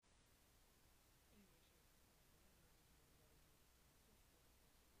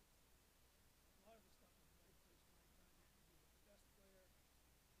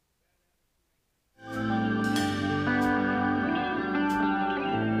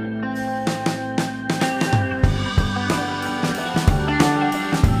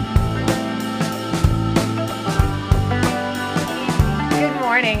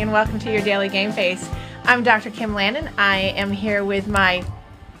morning and welcome to your Daily Game Face. I'm Dr. Kim Landon. I am here with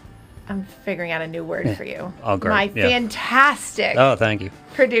I'm figuring out a new word for you. Oh, great. My fantastic thank you.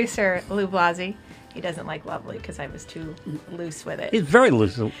 producer, Lou Blasi. He doesn't like lovely because I was too loose with it. He's very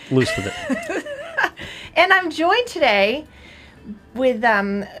loose with it. And I'm joined today with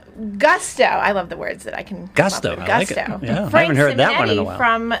Gusto. I love the words that I can Gusto. come up with. I like Gusto. it. Yeah, I Frank haven't heard that one in a Simonetti while.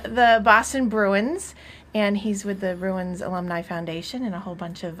 From the Boston Bruins. And he's with the Bruins Alumni Foundation and a whole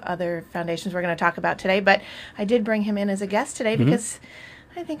bunch of other foundations we're going to talk about today. But I did bring him in as a guest today because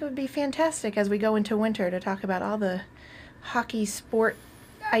I think it would be fantastic as we go into winter to talk about all the hockey sport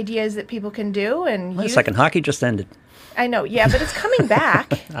ideas that people can do. And Wait a second, hockey just ended. I know, yeah, but it's coming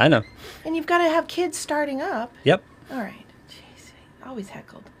back. I know. And you've got to have kids starting up. Yep. All right. Jeez, always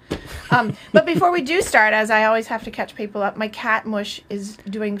heckled. But before we do start, as I always have to catch people up, my cat Mush is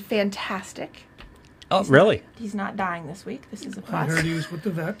doing fantastic. Oh, really? He's not dying this week. This is a I plus. heard he was with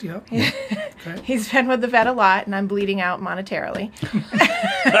the vet, yeah. Okay. He's been with the vet a lot, and I'm bleeding out monetarily.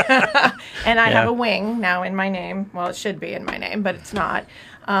 And I have a wing now in my name. Well, it should be in my name, but it's not.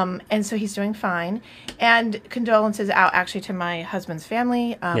 And so he's doing fine. And condolences out actually to my husband's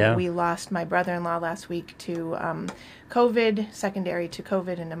family. We lost my brother-in-law last week to COVID, secondary to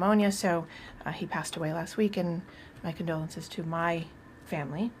COVID and pneumonia. So he passed away last week, and my condolences to my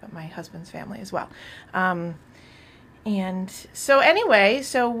family, but my husband's family as well. And so anyway,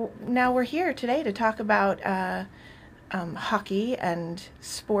 so now we're here today to talk about hockey and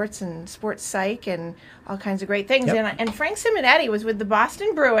sports psych and all kinds of great things. Yep. And Frank Simonetti was with the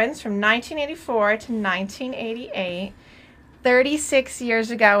Boston Bruins from 1984 to 1988, 36 years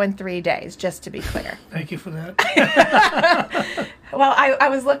ago and 3 days, just to be clear. Thank you for that. Well, I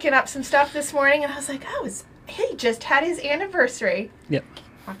was looking up some stuff this morning, and I was like, he just had his anniversary. Yep.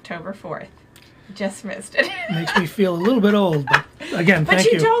 October 4th. Just missed it. Makes me feel a little bit old, but again, thank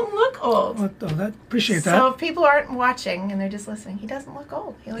you. But you don't look old. Appreciate that. So if people aren't watching and they're just listening, he doesn't look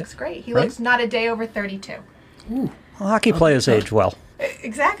old. He looks great. He looks not a day over 32. Ooh. Well, hockey players age well.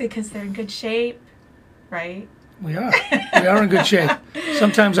 Exactly, because they're in good shape, right? We are. We are in good shape.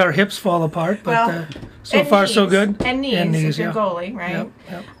 Sometimes our hips fall apart, but so far so good. And knees if you're goalie, right?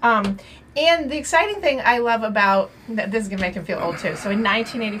 Yep. And the exciting thing I love about, this is going to make him feel old too. So in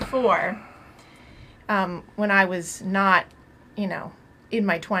 1984, when I was not, in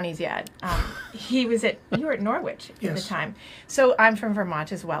my 20s yet, you were at Norwich at the time. So I'm from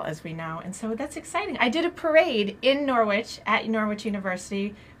Vermont as well, as we know. And so that's exciting. I did a parade in Norwich at Norwich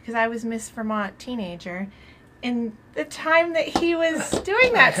University because I was Miss Vermont teenager in the time that he was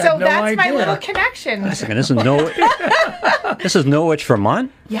doing that. So that's my little connection. Wait a second, this is Norwich. This is Norwich,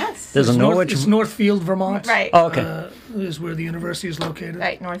 Vermont? Yes. There's a Norwich. It's Northfield, Vermont. Right. Oh, okay. Is where the university is located.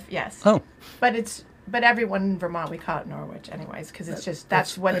 Right, yes. Oh. But everyone in Vermont, we call it Norwich anyways, because it's just,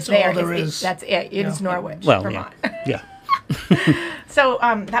 that's what's that's there. all there is. That's it. It is Norwich, Well, Vermont. Yeah. So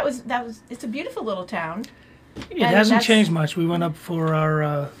that was, it's a beautiful little town. It hasn't changed much. We went up for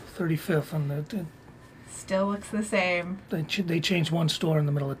our 35th, and it still looks the same. they changed one store in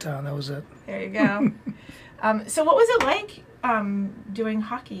the middle of town. That was it. There you go. So what was it like doing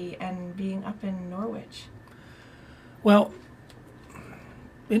hockey and being up in Norwich? Well,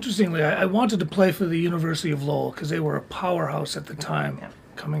 interestingly, I wanted to play for the University of Lowell because they were a powerhouse at the time,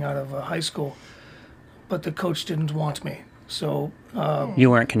 coming out of high school. But the coach didn't want me, so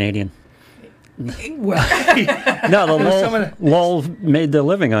You weren't Canadian. well, No, Lowell made their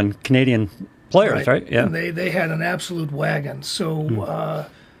living on Canadian players, right? Yeah. And they had an absolute wagon. So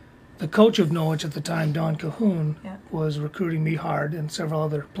the coach of Norwich at the time, Don Cahoon, was recruiting me hard and several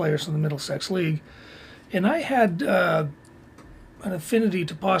other players from the Middlesex League. And I had an affinity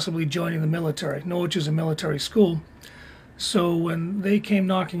to possibly joining the military. Norwich is a military school. So when they came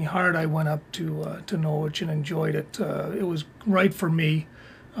knocking hard, I went up to Norwich and enjoyed it. It was right for me.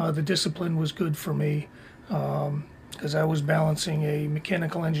 The discipline was good for me because I was balancing a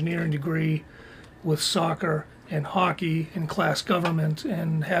mechanical engineering degree with soccer and hockey and class government,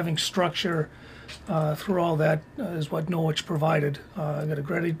 and having structure through all that is what Norwich provided. I got a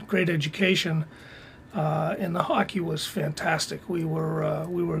great education, and the hockey was fantastic. We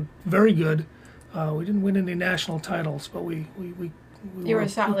were very good. We didn't win any national titles, but we You were a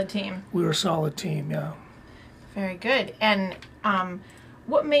solid team. We were a solid team, yeah. Very good. And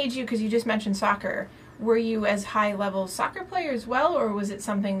what made you, because you just mentioned soccer, were you as high-level soccer player as well, or was it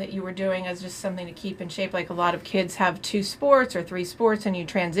something that you were doing as just something to keep in shape? Like a lot of kids have 2 sports or 3 sports and you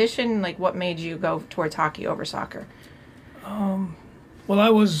transition. Like what made you go towards hockey over soccer? Well, I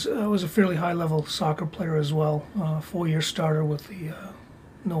was a fairly high-level soccer player as well. 4-year starter with the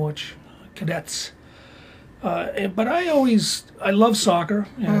Norwich Cadets. But I love soccer,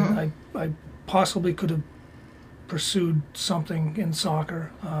 and I possibly could have pursued something in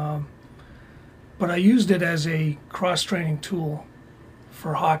soccer, but I used it as a cross-training tool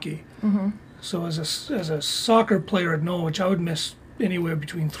for hockey. So as a soccer player at Norwich, I would miss anywhere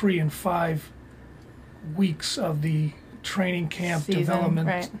between 3 and 5 weeks of the training camp Season, development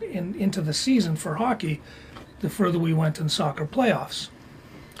right. into the season for hockey, the further we went in soccer playoffs.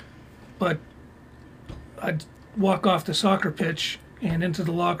 But I'd walk off the soccer pitch and into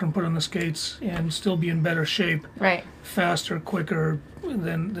the locker and put on the skates and still be in better shape, Right. faster, quicker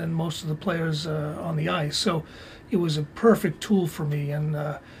than most of the players on the ice. So it was a perfect tool for me, and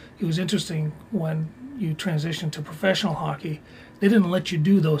it was interesting when you transitioned to professional hockey. They didn't let you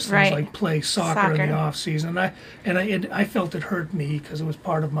do those things Right. like play soccer in Soccer. the off season. I felt it hurt me because it was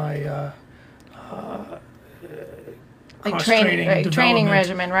part of my Like cross-training training development.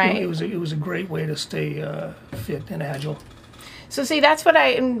 regimen, right? It was a great way to stay fit and agile. So see, that's what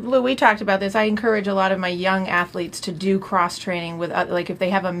and Lou, we talked about this. I encourage a lot of my young athletes to do cross training with, like, if they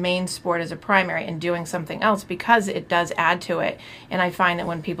have a main sport as a primary and doing something else, because it does add to it. And I find that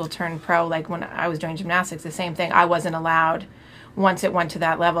when people turn pro, like when I was doing gymnastics, the same thing. I wasn't allowed, once it went to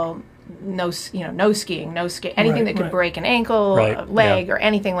that level, no skiing, anything that could right. break an ankle, Right, a leg, yeah. or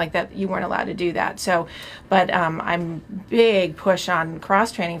anything like that. You weren't allowed to do that. So, but I'm big push on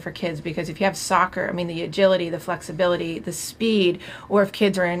cross training for kids, because if you have soccer, I mean, the agility, the flexibility, the speed, or if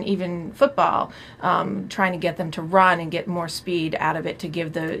kids are in even football, trying to get them to run and get more speed out of it to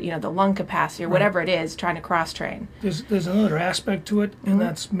give the the lung capacity or whatever it is, trying to cross train. There's another aspect to it, and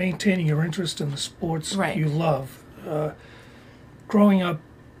that's maintaining your interest in the sports Right. you love. Growing up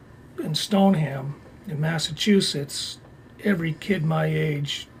in Stoneham, in Massachusetts, every kid my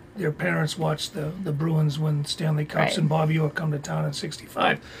age, their parents watched the Bruins win Stanley Cups, Right. and Bobby Orr come to town in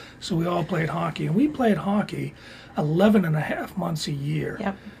 '65. So we all played hockey, and we played hockey 11 and a half months a year.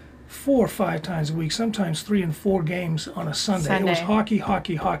 Yep. 4 or 5 times a week, sometimes 3 and 4 games on a Sunday. It was Sunday. hockey,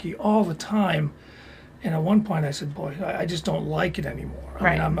 hockey, hockey all the time. And at one point I said, boy, I just don't like it anymore. I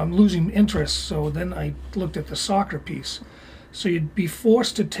Right. mean, I'm losing interest. So then I looked at the soccer piece. So you'd be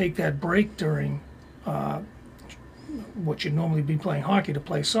forced to take that break during what you'd normally be playing hockey to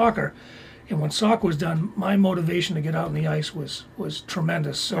play soccer. And when soccer was done, my motivation to get out on the ice was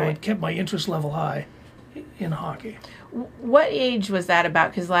tremendous. So Right. it kept my interest level high in hockey. What age was that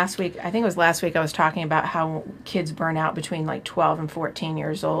about? Because I think it was last week, I was talking about how kids burn out between like 12 and 14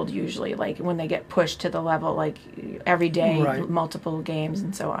 years old, usually, like when they get pushed to the level, like every day, Right. multiple games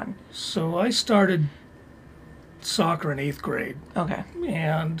and so on. So I started soccer in 8th grade. Okay.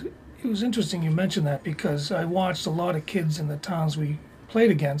 And it was interesting you mentioned that, because I watched a lot of kids in the towns we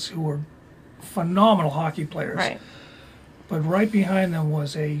played against who were phenomenal hockey players. Right. But right behind them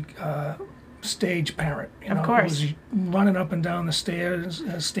was a stage parent. Of course. Who was running up and down the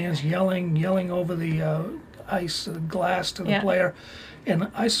stands, yelling over the ice, the glass to the Yeah. player. And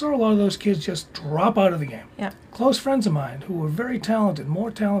I saw a lot of those kids just drop out of the game. Yeah. Close friends of mine who were very talented, more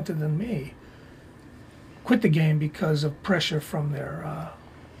talented than me, quit the game because of pressure from their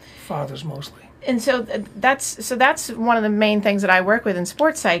fathers mostly. And so that's one of the main things that I work with in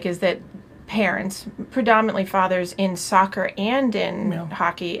sports psych, is that parents, predominantly fathers in soccer and in Yeah.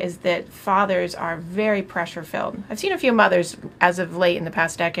 hockey, is that fathers are very pressure filled. I've seen a few mothers as of late in the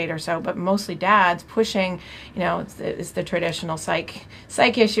past decade or so, but mostly dads pushing, it's the traditional psych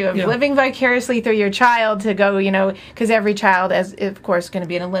issue of Yeah. living vicariously through your child to go, because every child is, of course, going to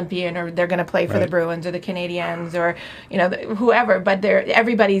be an Olympian, or they're going to play for the Right. Bruins or the Canadiens, or, whoever, but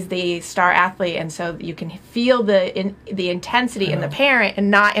everybody's the star athlete. And so you can feel the intensity in the parent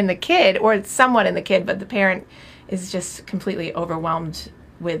and not in the kid, or it's somewhat in the kid, but the parent is just completely overwhelmed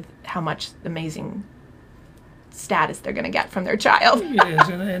with how much amazing status they're going to get from their child. It is,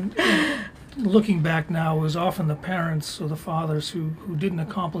 and looking back now, it was often the parents or the fathers who didn't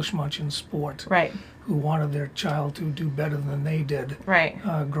accomplish much in sport, Right, who wanted their child to do better than they did right,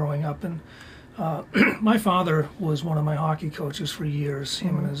 growing up. And my father was one of my hockey coaches for years,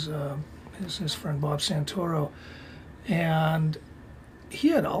 him and his friend Bob Santoro, and he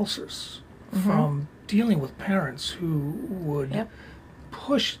had ulcers from dealing with parents who would Yep.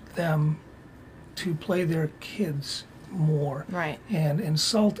 push them to play their kids more right, and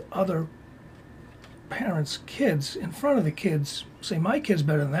insult other parents' kids in front of the kids. Say, my kid's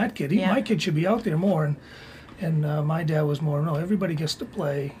better than that kid. Yeah. My kid should be out there more. And my dad was more, no, everybody gets to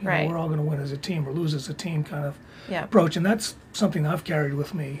play. Right. We're all going to win as a team or lose as a team kind of yeah. approach. And that's something I've carried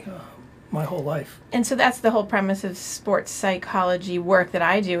with me my whole life. And so that's the whole premise of sports psychology work that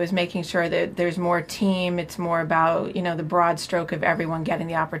I do, is making sure that there's more team. It's more about, the broad stroke of everyone getting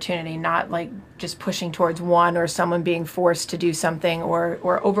the opportunity, not like just pushing towards one or someone being forced to do something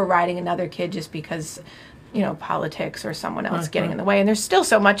or overriding another kid just because, politics or someone else getting in the way. And there's still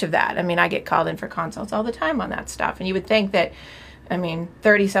so much of that. I mean, I get called in for consults all the time on that stuff. And you would think that,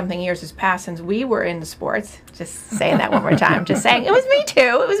 30-something years has passed since we were in the sports. Just saying that one more time. Just saying, it was me too.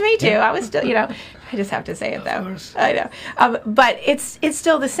 It was me too. I was still, I just have to say it, though. I know. But it's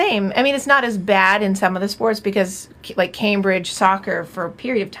still the same. It's not as bad in some of the sports because, like Cambridge soccer, for a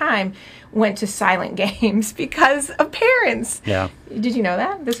period of time, went to silent games because of parents. Yeah. Did you know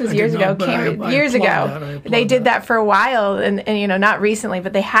that? This was years ago. Cambridge, years ago. They did that for a while, and not recently,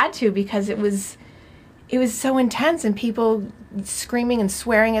 but they had to because it was so intense, and people screaming and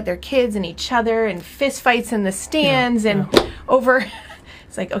swearing at their kids and each other, and fist fights in the stands over.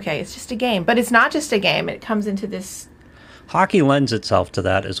 It's like, okay, it's just a game, but it's not just a game. It comes into this. Hockey lends itself to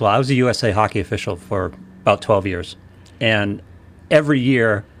that as well. I was a USA hockey official for about 12 years, and every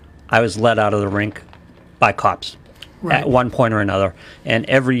year I was let out of the rink by cops at one point or another, and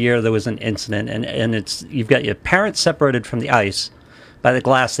every year there was an incident, and you've got your parents separated from the ice by the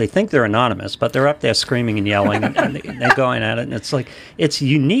glass. They think they're anonymous, but they're up there screaming and yelling, and they're going at it. And it's like, it's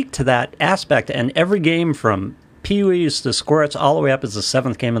unique to that aspect. And every game from Pee-wees to squirts all the way up is the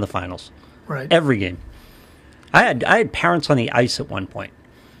seventh game of the finals. Right. Every game. I had parents on the ice at one point.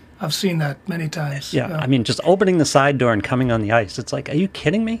 I've seen that many times. Yeah. Just opening the side door and coming on the ice. It's like, are you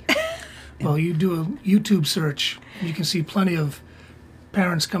kidding me? Well, you do a YouTube search, and you can see plenty of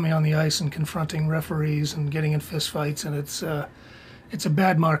parents coming on the ice and confronting referees and getting in fistfights, and it's a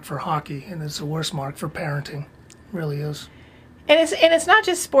bad mark for hockey, and it's a worse mark for parenting. It really is. And it's not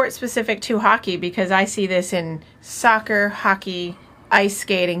just sport specific to hockey, because I see this in soccer, hockey, ice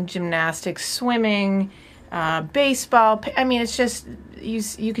skating, gymnastics, swimming, baseball. It's just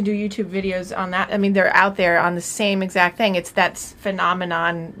you can do YouTube videos on that. They're out there on the same exact thing. It's that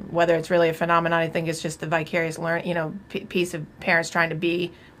phenomenon. Whether it's really a phenomenon, I think it's just the vicarious piece of parents trying to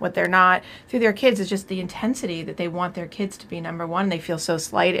be what they're not through their kids. Is just the intensity that they want their kids to be number one. They feel so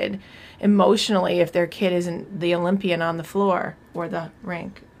slighted emotionally if their kid isn't the Olympian on the floor or the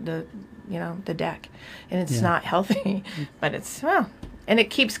rink, the deck, and it's not healthy. But and it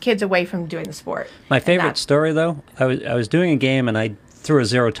keeps kids away from doing the sport. My favorite story, though, I was doing a game and I threw a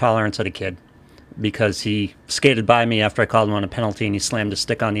zero tolerance at a kid because he skated by me after I called him on a penalty, and he slammed a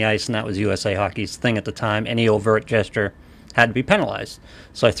stick on the ice, and that was USA Hockey's thing at the time. Any overt gesture had to be penalized.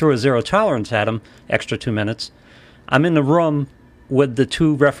 So I threw a zero tolerance at him, extra 2 minutes. I'm in the room with the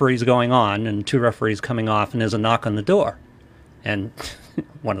two referees going on and two referees coming off, and there's a knock on the door. And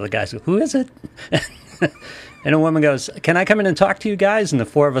one of the guys goes, "Who is it?" And a woman goes, "Can I come in and talk to you guys?" And the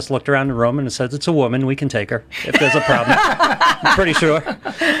four of us looked around the room and it says, "It's a woman. We can take her if there's a problem." I'm pretty sure.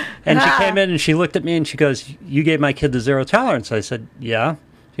 And she came in and she looked at me and she goes, "You gave my kid the zero tolerance." I said, "Yeah."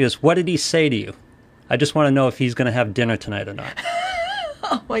 She goes, "What did he say to you? I just want to know if he's going to have dinner tonight or not."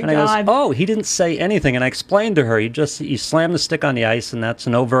 Oh, my and God. I goes, "Oh, he didn't say anything." And I explained to her, he slammed the stick on the ice, and that's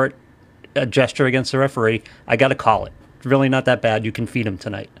an overt gesture against the referee. I got to call it. It's really not that bad. You can feed him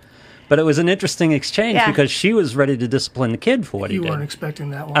tonight. But it was an interesting exchange because she was ready to discipline the kid for what he did. You weren't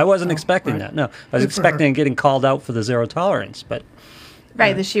expecting that one. I wasn't expecting that, no. I was expecting getting called out for the zero tolerance, but...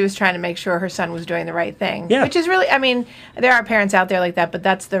 Right, that she was trying to make sure her son was doing the right thing. Yeah. Which is really, there are parents out there like that, but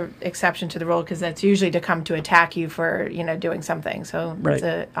that's the exception to the rule, because that's usually to come to attack you for, doing something. So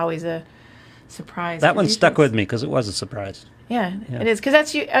it's always a surprise. That one stuck with me because it was a surprise. Yeah, it is, because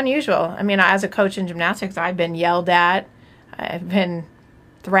that's unusual. As a coach in gymnastics, I've been yelled at. I've been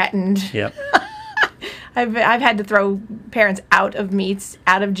threatened. Yep. I've had to throw parents out of meets,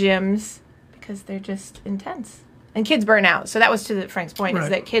 out of gyms, because they're just intense. And kids burn out. So that was to Frank's point, is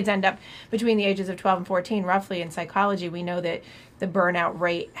that kids end up between the ages of 12 and 14, roughly. In psychology, we know that the burnout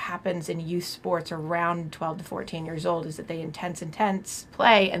rate happens in youth sports around 12 to 14 years old, is that they intense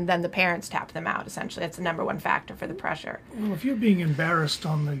play, and then the parents tap them out, essentially. That's the number one factor for the pressure. Well, if you're being embarrassed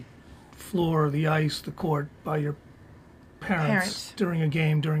on the floor, the ice, the court, by your parents during a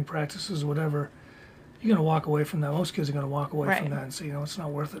game, during practices, whatever, you're going to walk away from that. Most kids are going to walk away from that and say, it's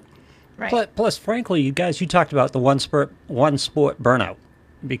not worth it. Right. Plus, frankly, you talked about the one sport burnout,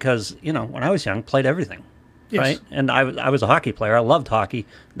 because when I was young, played everything, right? And I was a hockey player. I loved hockey.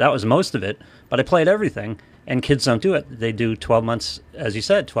 That was most of it, but I played everything. And kids don't do it. They do 12 months, as you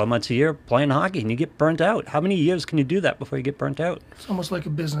said, 12 months a year playing hockey, and you get burnt out. How many years can you do that before you get burnt out? It's almost like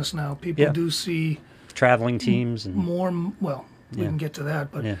a business now. People do see traveling teams and more. Well, we can get to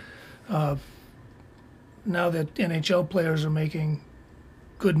that, but now that NHL players are making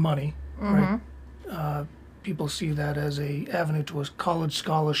good money, right? People see that as a avenue to a college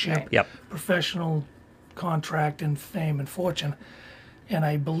scholarship, Right. Yep. professional contract, and fame and fortune. And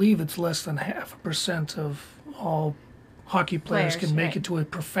I believe it's less than 0.5% of all hockey players can make right. it to a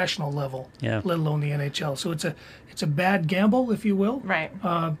professional level, Yeah. let alone the NHL. So it's a bad gamble, if you will. Right.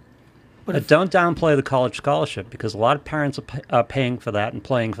 But don't downplay the college scholarship, because a lot of parents are paying for that and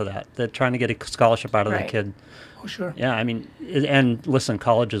playing for that. They're trying to get a scholarship out of their Right. kid. Oh, sure. Yeah, I mean, and listen,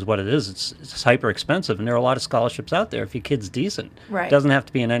 college is what it is. It's hyper expensive, and there are a lot of scholarships out there if your kid's decent. Right. It doesn't have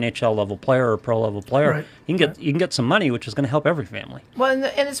to be an NHL level player or a pro level player. Right. You can get some money, which is going to help every family. Well,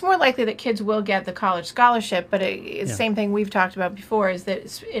 and it's more likely that kids will get the college scholarship, but it's the same thing we've talked about before, is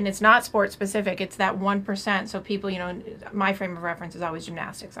that it's not sport specific. It's that 1%. So people, my frame of reference is always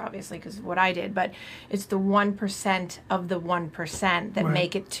gymnastics, obviously, because of what I did, but it's the 1% of the 1% that Right.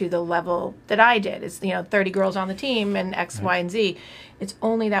 make it to the level that I did. It's, 30 girls on the team and X, Y, and Z. It's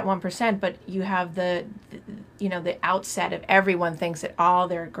only that 1%, but you have the outset of everyone thinks that all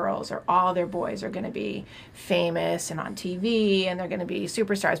their girls or all their boys are going to be famous and on TV and they're going to be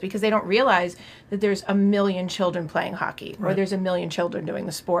superstars, because they don't realize that there's a million children playing hockey or Right. there's a million children doing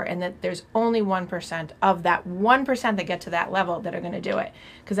the sport, and that there's only 1% of that 1% that get to that level that are going to do it,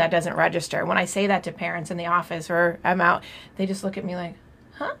 because that doesn't register. When I say that to parents in the office or I'm out, they just look at me like,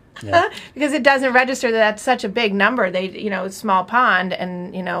 Yeah. because it doesn't register that that's such a big number. They, it's small pond,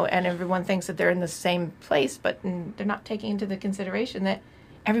 and and everyone thinks that they're in the same place, but they're not taking into the consideration that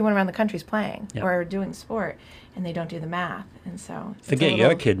everyone around the country is playing Yep. or doing sport, and they don't do the math, and so it's a Forget your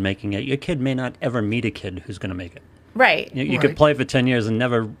little- kid making it. Your kid may not ever meet a kid who's going to make it. Right, You could Right. play for 10 years and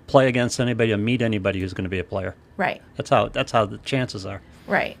never play against anybody or meet anybody who's going to be a player. right. That's how the chances are.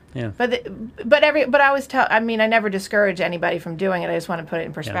 Right. Yeah. But I always tell. I mean, I never discourage anybody from doing it. I just want to put it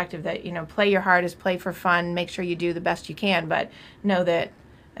in perspective that play your hardest, play for fun, make sure you do the best you can, but know that,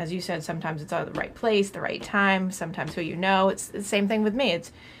 as you said, sometimes it's at the right place, the right time. Sometimes who you know. It's the same thing with me.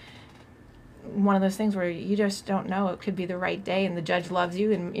 It's one of those things where you just don't know. It could be the right day, and the judge loves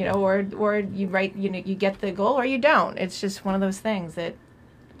you, and or you get the goal, or you don't. It's just one of those things that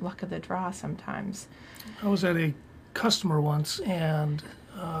luck of the draw sometimes. I was at a customer once, and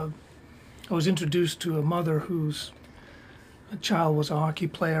I was introduced to a mother whose child was a hockey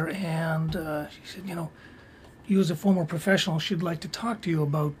player, and she said, you as a former professional, she'd like to talk to you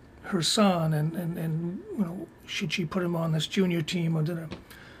about her son, and should she put him on this junior team or dinner.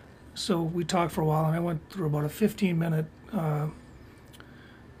 So we talked for a while, and I went through about a 15-minute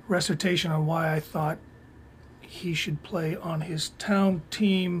recitation on why I thought he should play on his town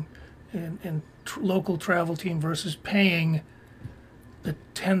team and local travel team versus paying the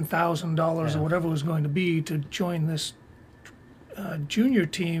 $10,000 or whatever it was going to be to join this junior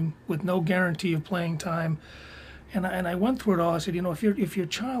team with no guarantee of playing time. And I went through it all. I said, if your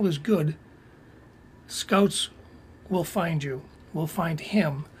child is good, scouts will find you, will find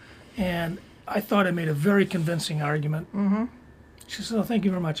him. And I thought I made a very convincing argument. Mm-hmm. She said, "Oh, thank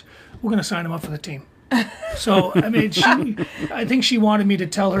you very much. We're going to sign him up for the team." So, I mean, I think she wanted me to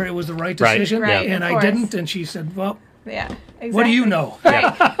tell her it was the right decision, Right, and of I course. didn't. And she said, "Well, Yeah. Exactly. what do you know?"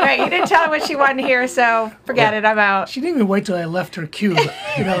 Right. Right. You didn't tell her what she wanted to hear, so forget it. I'm out. She didn't even wait till I left her cube.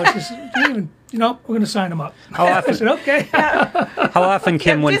 She didn't even, we're going to sign him up. How I often, said, "Okay." how often,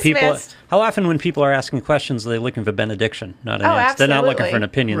 Kim, Yeah, dismissed. how often when people are asking questions, are they looking for benediction, not an answer? They're not looking for an absolutely.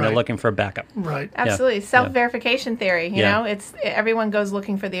 opinion. They're Right. looking for a backup. Right. Absolutely. Self-verification theory, you Yeah. know? It's everyone goes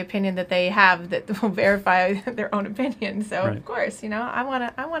looking for the opinion that they have that will verify their own opinion. So, Right. of course, I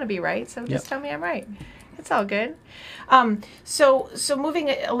want to be right, so just Yep. tell me I'm right. It's all good. So moving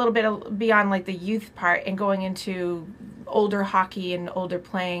a little bit beyond like the youth part and going into older hockey and older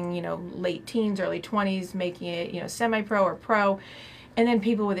playing, late teens, early 20s, making it, semi-pro or pro, and then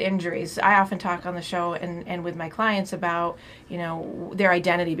people with injuries. I often talk on the show and with my clients about, their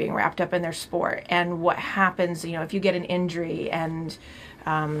identity being wrapped up in their sport and what happens, if you get an injury, and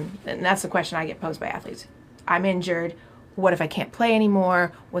that's the question I get posed by athletes. I'm injured. What if I can't play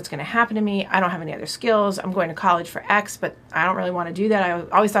anymore? What's going to happen to me? I don't have any other skills. I'm going to college for X, but I don't really want to do that. I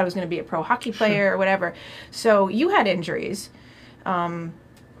always thought I was going to be a pro hockey player or whatever. So you had injuries,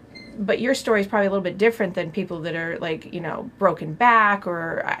 but your story is probably a little bit different than people that are like, broken back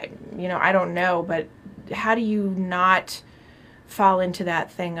or, I don't know. But how do you not fall into that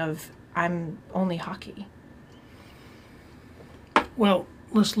thing of I'm only hockey? Well,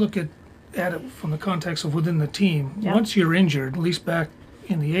 let's look at it from the context of within the team. Yeah. Once you're injured, at least back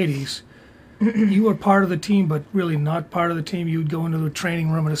in the 80s, you were part of the team, but really not part of the team. You would go into the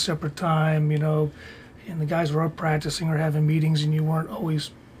training room at a separate time, and the guys were out practicing or having meetings, and you weren't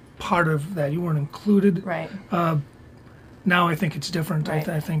always part of that. You weren't included. Right. Now I think it's different. Right.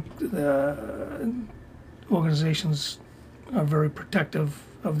 I think the organizations are very protective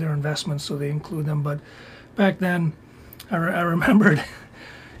of their investments, so they include them. But back then, I remembered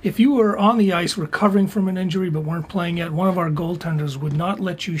if you were on the ice recovering from an injury but weren't playing yet, one of our goaltenders would not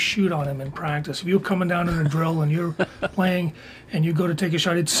let you shoot on him in practice. If you were coming down in a drill and you're playing and you go to take a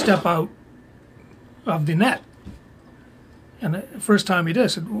shot, he'd step out of the net. And the first time he did, I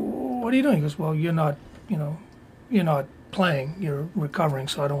said, "What are you doing?" He goes, "Well, you're not playing. You're recovering,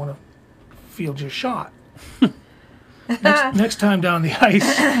 so I don't want to field your shot." Next time down the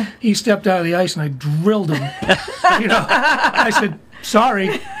ice, he stepped out of the ice and I drilled him. I said, "Sorry,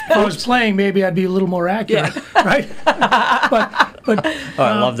 if I was playing, maybe I'd be a little more accurate, right?" but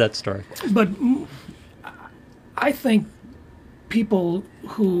I love that story. But I think players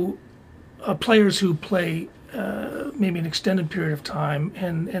who play maybe an extended period of time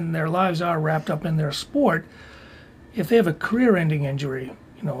and their lives are wrapped up in their sport, if they have a career-ending injury,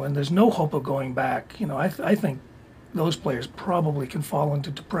 and there's no hope of going back, I think those players probably can fall into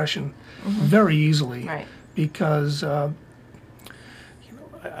depression very easily, Right. because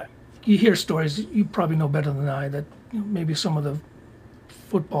you hear stories, you probably know better than I, that maybe some of the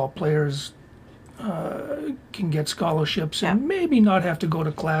football players can get scholarships and maybe not have to go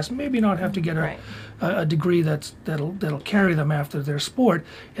to class, maybe not have to get a degree that'll carry them after their sport,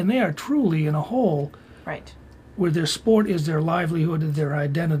 and they are truly in a hole Right. where their sport is their livelihood and their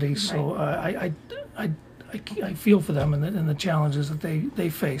identity. So I feel for them and the challenges that they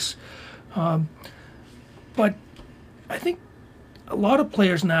face. But I think a lot of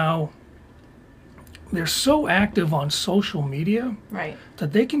players now, they're so active on social media Right.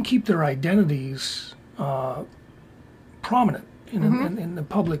 that they can keep their identities prominent in the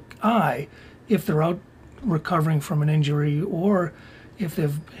public eye if they're out recovering from an injury or if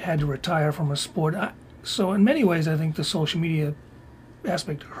they've had to retire from a sport. So in many ways, I think the social media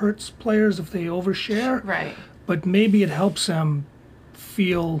aspect hurts players if they overshare, Right. but maybe it helps them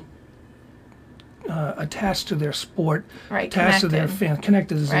feel attached to their sport, Right, attached to their connected. fans.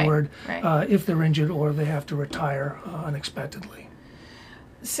 Connected is Right, the word. right. If they're injured or they have to retire unexpectedly.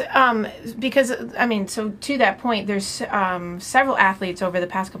 So, because so to that point, there's several athletes over the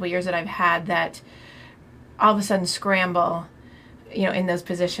past couple of years that I've had that all of a sudden scramble, in those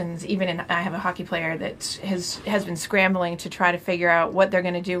positions. I have a hockey player that has been scrambling to try to figure out what they're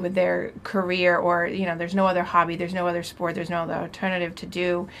going to do with their career, or there's no other hobby, there's no other sport, there's no other alternative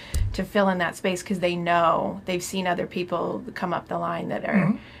to fill in that space, because they've seen other people come up the line that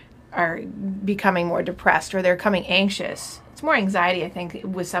are becoming more depressed, or they're becoming anxious. It's more anxiety, I think,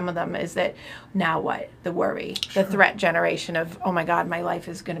 with some of them, is that now what? The worry, the threat generation of, oh my God, my life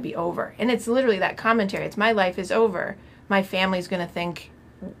is going to be over. And it's literally that commentary. It's my life is over. My family's going to think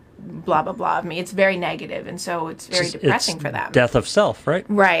blah, blah, blah of me. It's very negative, and so it's very depressing for them. Death of self, right?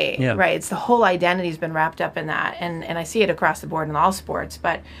 Right, Yeah. right. It's the whole identity's been wrapped up in that, and I see it across the board in all sports.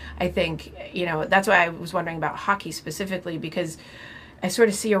 But I think that's why I was wondering about hockey specifically, because I sort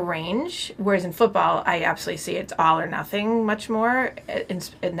of see a range, whereas in football I absolutely see it's all or nothing much more in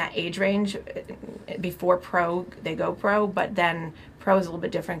that age range. Before pro, they go pro, but then pro is a little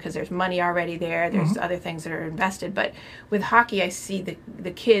bit different because there's money already there. There's other things that are invested. But with hockey, I see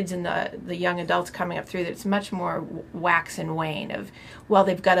the kids and the young adults coming up through that it's much more wax and wane of, well,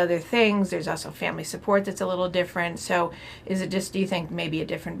 they've got other things. There's also family support that's a little different. So is it just, do you think, maybe a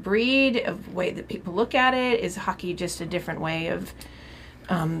different breed of way that people look at it? Is hockey just a different way of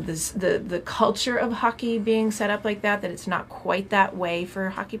the culture of hockey being set up like that it's not quite that way for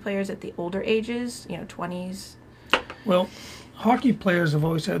hockey players at the older ages, 20s? Well, hockey players have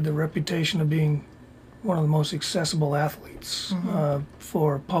always had the reputation of being one of the most accessible athletes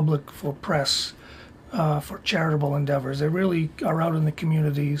for public, for press, for charitable endeavors. They really are out in the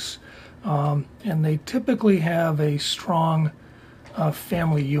communities, and they typically have a strong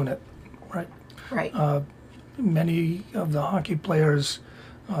family unit, right? Right. Many of the hockey players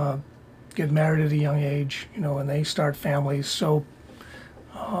get married at a young age, and they start families. So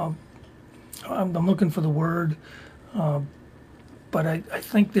I'm looking for the word, but I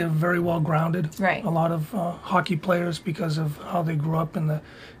think they're very well grounded. Right. A lot of hockey players, because of how they grew up in the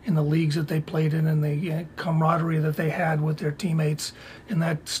leagues that they played in, and the camaraderie that they had with their teammates, and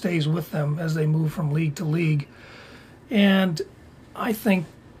that stays with them as they move from league to league. And I think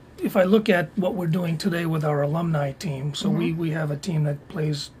if I look at what we're doing today with our alumni team, so we have a team that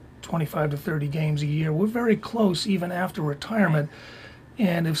plays 25 to 30 games a year. We're very close even after retirement.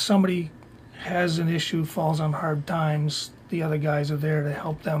 And if somebody has an issue, falls on hard times, the other guys are there to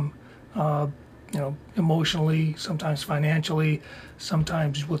help them, emotionally, sometimes financially,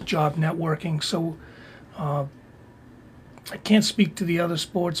 sometimes with job networking. So I can't speak to the other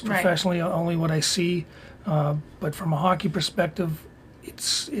sports Right. professionally, only what I see. But from a hockey perspective, it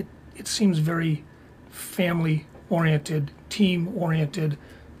seems very family oriented, team oriented,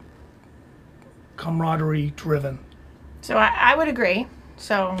 camaraderie driven. So I would agree.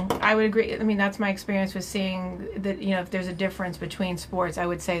 So I would agree. I mean, that's my experience with seeing that, you know, if there's a difference between sports, I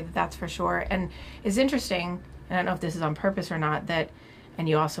would say that that's for sure. And it's interesting, and I don't know if this is on purpose or not, that, and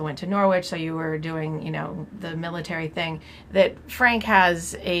you also went to Norwich, so you were doing, you know, the military thing, that Frank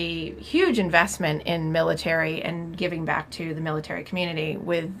has a huge investment in military and giving back to the military community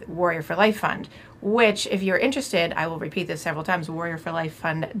with Warrior for Life Fund, which, if you're interested, I will repeat this several times,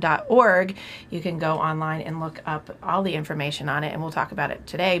 warriorforlifefund.org. You can go online and look up all the information on it, and we'll talk about it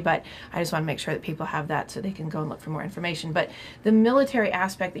today, but I just want to make sure that people have that so they can go and look for more information. But the military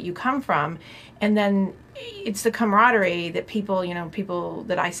aspect that you come from, and then it's the camaraderie that people, you know, people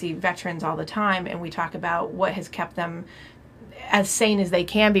that I see, veterans all the time, and we talk about what has kept them as sane as they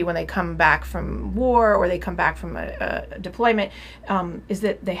can be when they come back from war or they come back from a deployment, is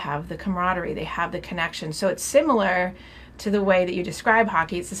that they have the camaraderie, they have the connection. So it's similar to the way that you describe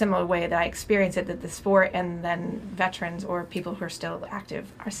hockey. It's a similar way that I experience it, that the sport and then veterans or people who are still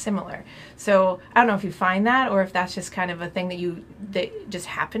active are similar. So I don't know if you find that or if that's just kind of a thing that just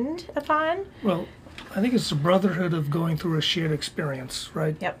happened upon. Well, I think it's the brotherhood of going through a shared experience,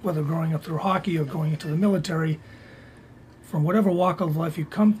 right? Yep. Whether growing up through hockey or going into the military, from whatever walk of life you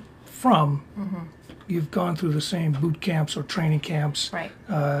come from, you've gone through the same boot camps or training camps, Right.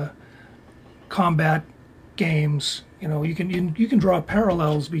 Combat games. You know, you can draw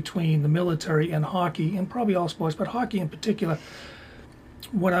parallels between the military and hockey, and probably all sports, but hockey in particular.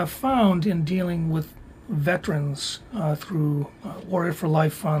 What I've found in dealing with veterans through Warrior for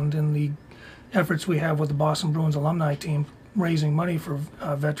Life Fund and the efforts we have with the Boston Bruins alumni team raising money for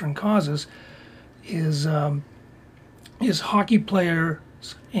veteran causes is hockey players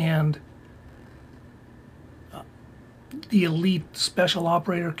and the elite special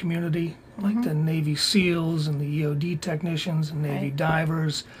operator community, like the Navy SEALs and the EOD technicians and Navy Right.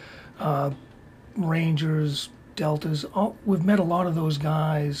 divers, Rangers, Deltas. We've met a lot of those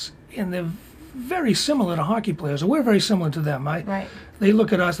guys, and they're very similar to hockey players, or we're very similar to them. Right. They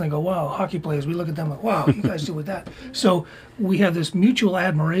look at us and they go, wow, hockey players. We look at them like, wow, you guys do with that. So we have this mutual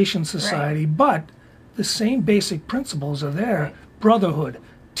admiration society, but the same basic principles are there: Right. brotherhood,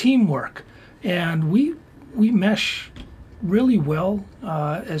 teamwork, and we mesh really well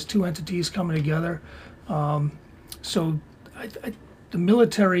as two entities coming together. So the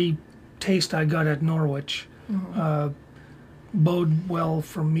military taste I got at Norwich bode well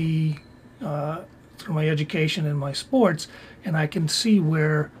for me through my education and my sports, and I can see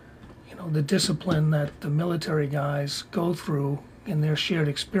where, you know, the discipline that the military guys go through in their shared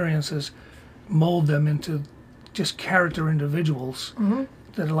experiences mold them into just character individuals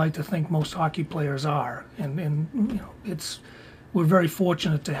that I like to think most hockey players are. And you know, we're very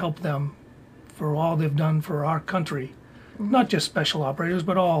fortunate to help them for all they've done for our country, not just special operators,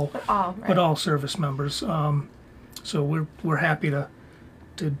 but all service members. So we're happy to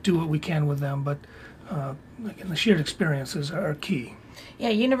do what we can with them, but again, the shared experiences are key. Yeah,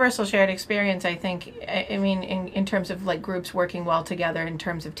 universal shared experience, I think, I mean, in terms of like groups working well together, in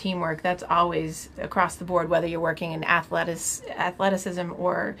terms of teamwork, that's always across the board, whether you're working in athleticism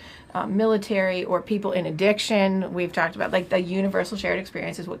or military or people in addiction. We've talked about like the universal shared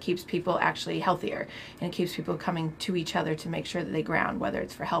experience is what keeps people actually healthier, and it keeps people coming to each other to make sure that they ground, whether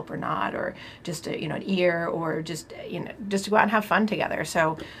it's for help or not, or just a, you know, an ear, or just, you know, just to go out and have fun together.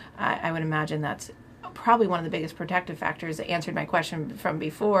 So I would imagine that's probably one of the biggest protective factors that answered my question from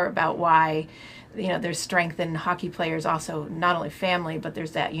before about why, you know, there's strength in hockey players, also not only family, but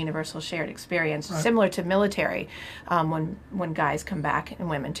there's that universal shared experience, Right. similar to military, when guys come back, and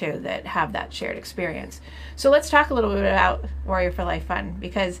women too, that have that shared experience. So let's talk a little bit about Warrior for Life Fund,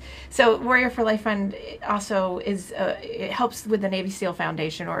 because so Warrior for Life Fund also is it helps with the Navy SEAL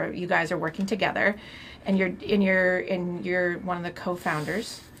Foundation, or you guys are working together, and you're one of the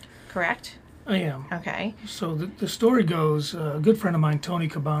co-founders, correct? I am. Okay. So the story goes, a good friend of mine, Tony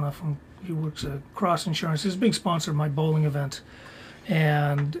Cabana, he works at Cross Insurance. He's a big sponsor of my bowling event.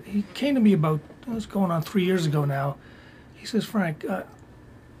 And he came to me about, it was going on 3 years ago now. He says, Frank, I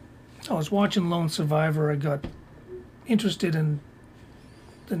was watching Lone Survivor. I got interested in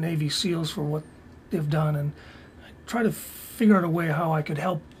the Navy SEALs for what they've done, and I tried to figure out a way how I could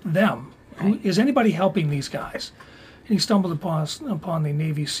help them. Right. Is anybody helping these guys? And he stumbled upon the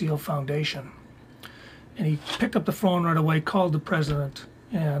Navy SEAL Foundation. And he picked up the phone right away, called the president,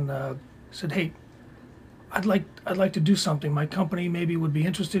 and said, "Hey, I'd like to do something. My company maybe would be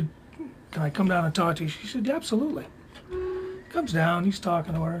interested. Can I come down and talk to you?" She said, "Yeah, absolutely." Comes down, he's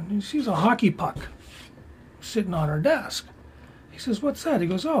talking to her, and he sees a hockey puck sitting on her desk. He says, "What's that?" He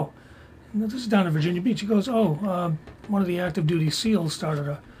goes, "Oh, this is down in Virginia Beach." He goes, "Oh, one of the active duty SEALs started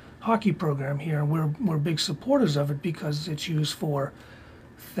a hockey program here, and we're big supporters of it because it's used for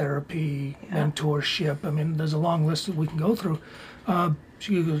therapy, mentorship. I mean, there's a long list that we can go through."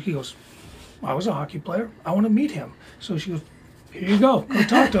 He goes, "I was a hockey player. I want to meet him." So she goes, "Here you go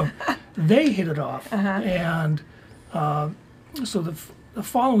talk to him." They hit it off, and so the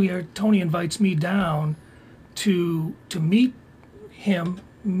following year, Tony invites me down to meet him,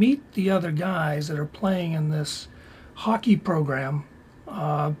 meet the other guys that are playing in this hockey program,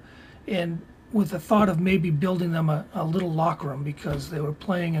 and with the thought of maybe building them a little locker room because they were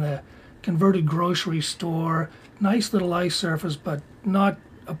playing in a converted grocery store, nice little ice surface, but not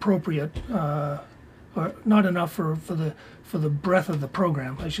appropriate, or not enough for the breadth of the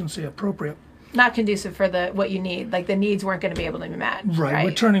program. I shouldn't say appropriate. Not conducive for what you need. Like the needs weren't going to be able to be met. Right.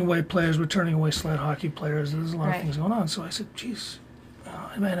 We're turning away players. We're turning away sled hockey players. There's a lot of Right. things going on. So I said, "Geez,"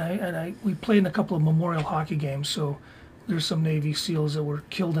 we played in a couple of memorial hockey games. So there's some Navy SEALs that were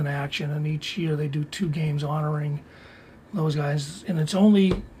killed in action, and each year they do 2 games honoring those guys. And it's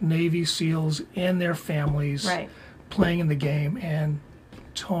only Navy SEALs and their families Right. playing in the game. And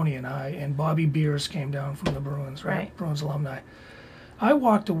Tony and I and Bobby Beers came down from the Bruins, right? Right. Bruins alumni. I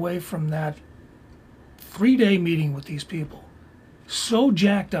walked away from that 3-day meeting with these people so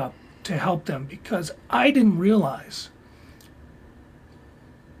jacked up to help them because I didn't realize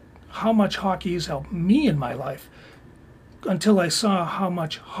how much hockey has helped me in my life until I saw how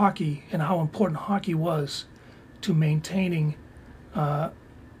much hockey and how important hockey was to maintaining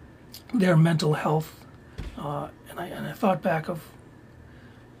their mental health. And I thought back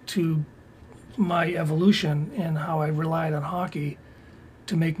to my evolution and how I relied on hockey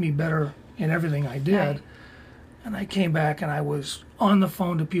to make me better in everything I did. Right. And I came back and I was on the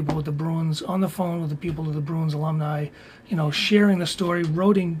phone to people with the Bruins, on the phone with the people of the Bruins alumni, sharing the story. I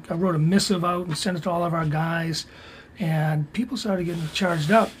wrote a missive out and sent it to all of our guys, and people started getting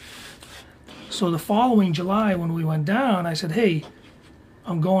charged up. So the following July when we went down, I said, "Hey,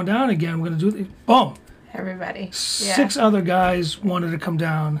 I'm going down again. We're going to do it." Boom. Everybody. 6 other guys wanted to come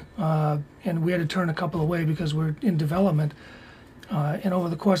down, and we had to turn a couple away because we're in development. And over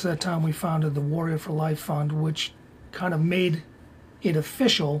the course of that time, we founded the Warrior for Life Fund, which kind of made it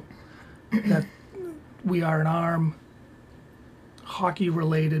official that we are an arm,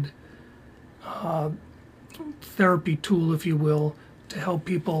 hockey-related therapy tool, if you will, to help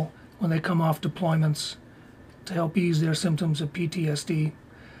people when they come off deployments, to help ease their symptoms of PTSD,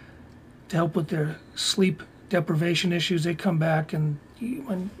 to help with their sleep deprivation issues. They come back, and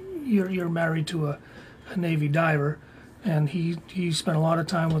when you're married to a Navy diver, and he spent a lot of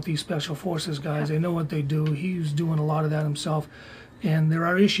time with these Special Forces guys. They know what they do. He's doing a lot of that himself. And there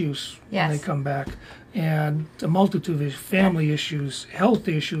are issues when they come back. And a multitude of family issues, health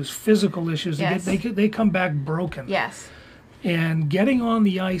issues, physical issues. Yes. They come back broken. Yes. And getting on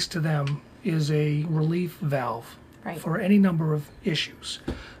the ice to them is a relief valve Right. for any number of issues.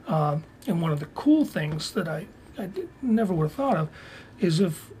 And one of the cool things that I never would have thought of is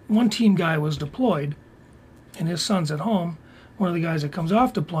if one team guy was deployed and his son's at home, one of the guys that comes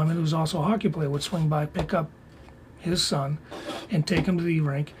off deployment, who's also a hockey player, would swing by, pick up his son, and take him to the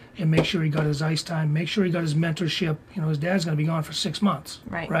rink and make sure he got his ice time, make sure he got his mentorship. His dad's going to be gone for 6 months,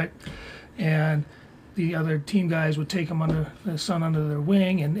 Right. And the other team guys would take his son under their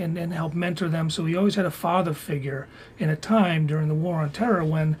wing and help mentor them. So he always had a father figure in a time during the War on Terror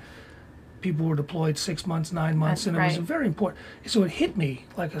when people were deployed 6 months, 9 months, and it was very important. So it hit me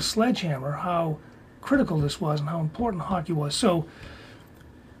like a sledgehammer how critical this was and how important hockey was. So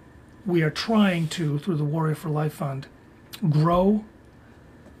we are trying to, through the Warrior for Life Fund, grow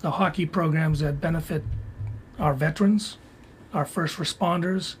the hockey programs that benefit our veterans, our first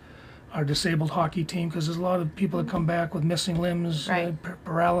responders, our disabled hockey team, because there's a lot of people that come back with missing limbs, Right.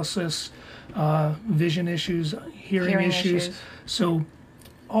 paralysis, vision issues, hearing issues. issues. So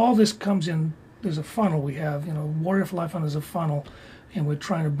all this comes in, there's a funnel we have, Warrior for Life Fund is a funnel, and we're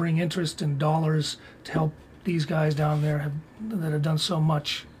trying to bring interest in dollars to help these guys down there that have done so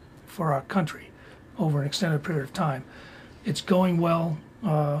much for our country over an extended period of time. It's going well.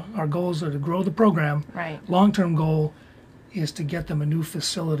 Our goals are to grow the program. Right. Long-term goal is to get them a new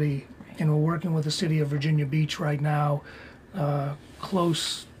facility, and we're working with the city of Virginia Beach right now,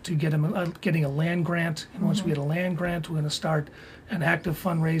 close to getting a land grant. And once we get a land grant, we're going to start an active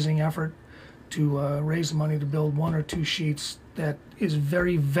fundraising effort to raise the money to build 1 or 2 sheets that is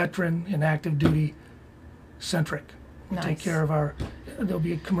very veteran and active duty centric. Nice. Take care of there'll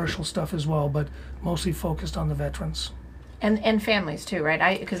be commercial stuff as well, but mostly focused on the veterans. And families too, right?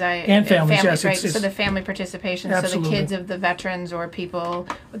 And families, yes, right? it's- So the family participation, Absolutely. so the kids of the veterans or people,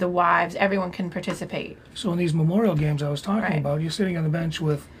 the wives, everyone can participate. So in these memorial games I was talking Right. about, you're sitting on the bench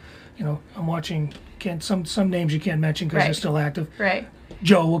with, I'm watching. Some names you can't mention because they're Right. still active. Right.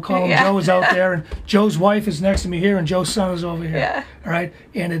 Joe, we'll call him. Yeah. Joe is out there, and Joe's wife is next to me here, and Joe's son is over here. Yeah. All right,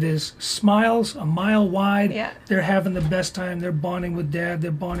 and it is smiles a mile wide. Yeah. They're having the best time. They're bonding with Dad.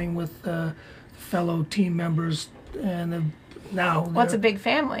 They're bonding with fellow team members, and now. Well, it's a big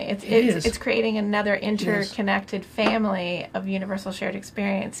family. is. It's creating another interconnected family of universal shared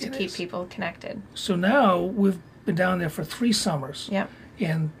experience to It keep is. people connected. So now we've been down there for 3 summers. Yep.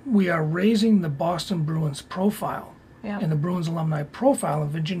 And we are raising the Boston Bruins profile Yep. and the Bruins alumni profile in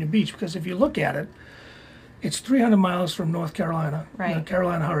Virginia Beach, because if you look at it, it's 300 miles from North Carolina, Right. the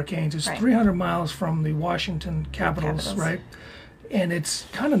Carolina Hurricanes. It's Right. 300 miles from the Washington Capitals, Capitals. right? And it's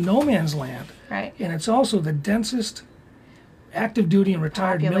kind of no man's land. Right. And it's also the densest active duty and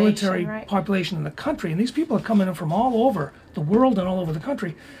retired Population, military right. population in the country. And these people are coming in from all over the world and all over the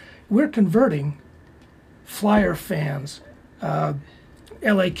country. We're converting Flyer fans,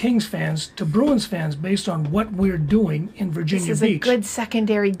 LA Kings fans to Bruins fans based on what we're doing in Virginia This is Beach. a good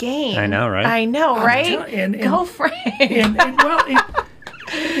secondary game. I know, right? I know, I'm right? and- Go for it. and well,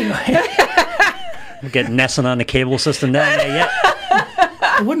 Get Nesson on the cable system down there yet?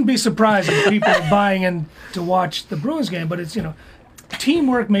 I wouldn't be surprised if people are buying in to watch the Bruins game, but it's,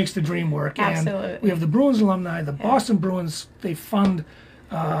 teamwork makes the dream work. Absolutely. And we have the Bruins alumni, the Boston Bruins, they fund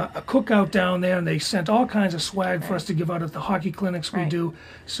a cookout down there, and they sent all kinds of swag for us to give out at the hockey clinics we Right. do.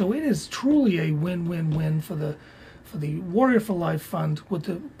 So it is truly a win-win-win for the Warrior for Life Fund, with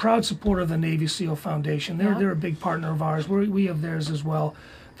the proud support of the Navy SEAL Foundation. Yeah. They're a big partner of ours. We have theirs as well.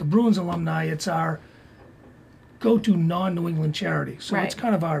 The Bruins alumni, it's our go-to non-New England charity. So Right. it's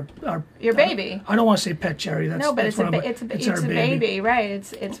kind of our Your baby. I don't want to say pet charity. That's No, but that's it's a wrong, but it's our a baby, right?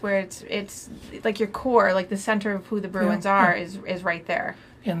 It's where it's like your core, like the center of who the Bruins Yeah, are yeah. is right there.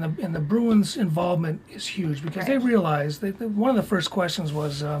 And the Bruins' involvement is huge because they Right. realize that one of the first questions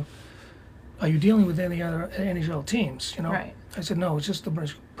was, "Are you dealing with any other NHL teams?" Right. I said, "No, it's just the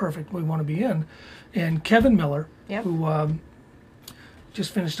Bruins. Perfect. We want to be in." And Kevin Miller, Yep. who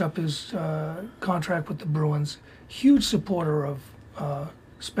just finished up his contract with the Bruins, huge supporter of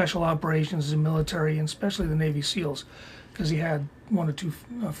special operations and military, and especially the Navy SEALs, because he had 1 or 2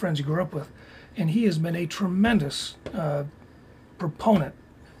 friends he grew up with, and he has been a tremendous proponent,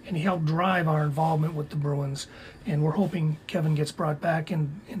 and he helped drive our involvement with the Bruins. And we're hoping Kevin gets brought back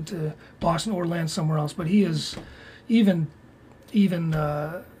into Boston or lands somewhere else. But he is even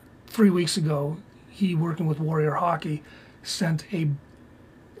 3 weeks ago, he, working with Warrior Hockey, sent a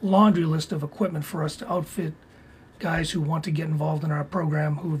laundry list of equipment for us to outfit guys who want to get involved in our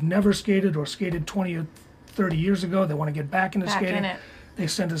program, who have never skated or skated 20 or 30 years ago. They want to get back into Back skating. in it. They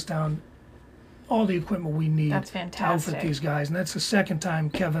sent us down all the equipment we need That's to outfit fantastic. these guys. And that's the second time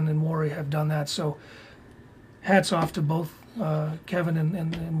Kevin and Warrior have done that. So hats off to both Kevin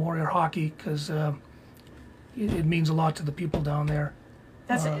and Warrior Hockey, because it means a lot to the people down there.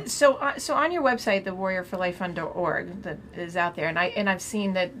 That's so on your website, the warriorforlifefund.org, that is out there, and I've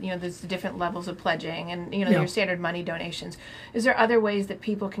seen that there's different levels of pledging, and Yeah. your standard money donations. Is there other ways that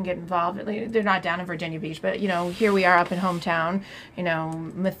people can get involved? Like, they're not down in Virginia Beach, but here we are up in hometown.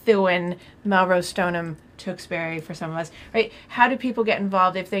 Methuen, Melrose, Stoneham, Tewksbury for some of us, right? How do people get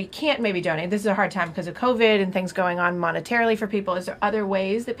involved if they can't maybe donate? This is a hard time because of COVID and things going on monetarily for people. Is there other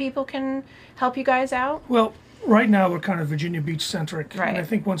ways that people can help you guys out? Well, right now we're kind of Virginia Beach centric, Right. and I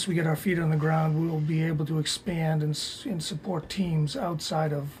think once we get our feet on the ground, we'll be able to expand and support teams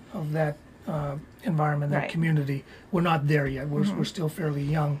outside of that environment, that Right. community. We're not there yet. We're still fairly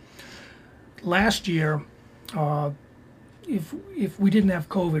young. Last year, if we didn't have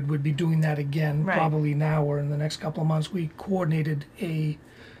COVID, we'd be doing that again, Right. probably now or in the next couple of months. We coordinated a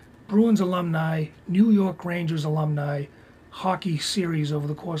Bruins alumni, New York Rangers alumni hockey series over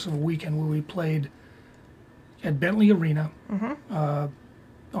the course of a weekend, where we played at Bentley Arena on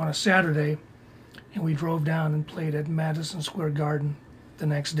a Saturday, and we drove down and played at Madison Square Garden the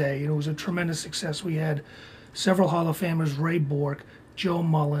next day. It was a tremendous success. We had several Hall of Famers: Ray Bork, Joe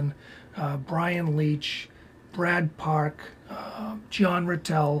Mullen, Brian Leach, Brad Park, John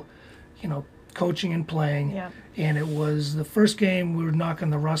Rattel, coaching and playing. Yeah. And it was the first game we were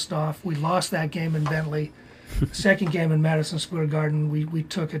knocking the rust off. We lost that game in Bentley. The second game in Madison Square Garden, we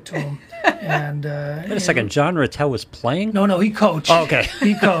took it to him. And Wait a second, John Rattel was playing? No, he coached. Oh, okay.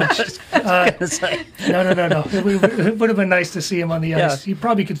 He coached. Gonna say. No. It would have been nice to see him on the Yeah. ice. He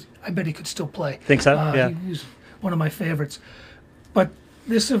probably could. I bet he could still play. Think so? Yeah. He's one of my favorites. But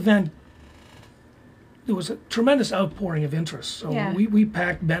this event there was a tremendous outpouring of interest. So Yeah. we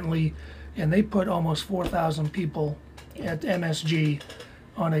packed Bentley, and they put almost 4,000 people at MSG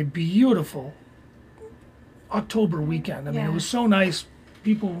on a beautiful October weekend. I mean, Yeah. it was so nice.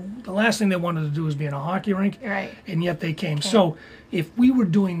 People, the last thing they wanted to do was be in a hockey rink, Right. and yet they came. So if we were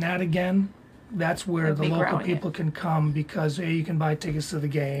doing that again, that's where It'd the be local growing it. people can come, because you can buy tickets to the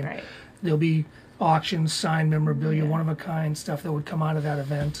game. Right. There'll be auctions, signed memorabilia, one of a kind stuff that would come out of that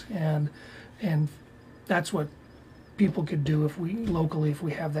event, and that's what people could do if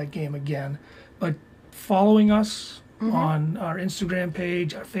we have that game again. But following us on our Instagram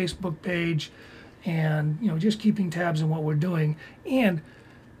page, our Facebook page, and just keeping tabs on what we're doing, and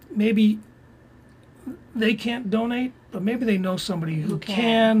maybe they can't donate, but maybe they know somebody who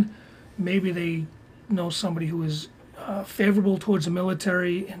can. Maybe they know somebody who is favorable towards the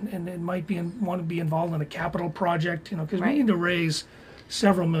military and might want to be involved in a capital project, because we Right. need to raise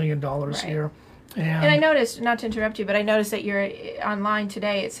several $1 million Right. here. And I noticed, not to interrupt you, but I noticed that you're online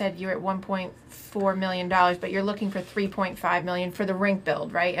today. It said you're at $1.4 million, but you're looking for $3.5 million for the rink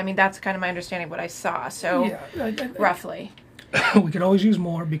build, right? I mean, that's kind of my understanding of what I saw. So yeah, roughly, we could always use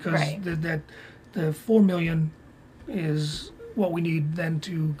more, because Right. the $4 million is what we need then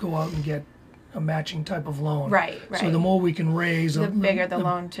to go out and get a matching type of loan. Right. So the more we can raise, The bigger the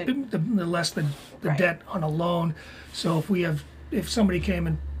loan to- the less the Right. debt on a loan. So if somebody came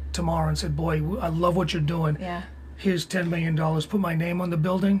in tomorrow and said, "Boy, I love what you're doing. Yeah. Here's $10 million. Put my name on the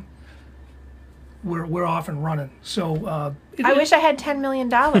building." We're off and running. So I wish I had $10 million.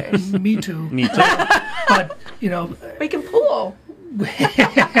 me too. Me too. But We can pool.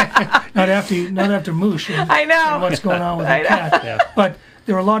 not after Moosh. And, I know. and what's going on with I the know. cat. Yeah. But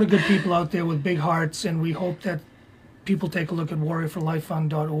there are a lot of good people out there with big hearts, and we hope that people take a look at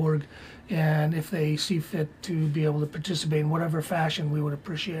warriorforlifefund.org, and if they see fit to be able to participate in whatever fashion, we would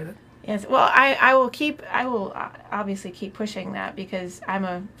appreciate it. Yes. Well, I will obviously keep pushing that, because I'm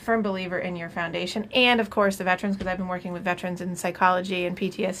a firm believer in your foundation, and of course the veterans, because I've been working with veterans in psychology and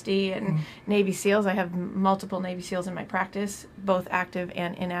PTSD and Navy SEALs. I have multiple Navy SEALs in my practice, both active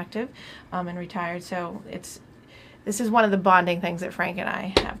and inactive, and retired. So this is one of the bonding things that Frank and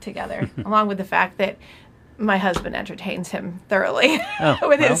I have together, along with the fact that my husband entertains him thoroughly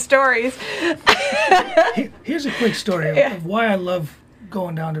with his stories. Here's a quick story of why I love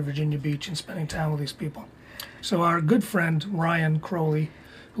going down to Virginia Beach and spending time with these people. So our good friend Ryan Crowley,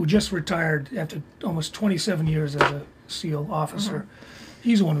 who just retired after almost 27 years as a SEAL officer,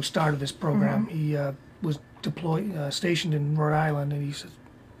 he's the one who started this program. He was stationed in Rhode Island, and he said,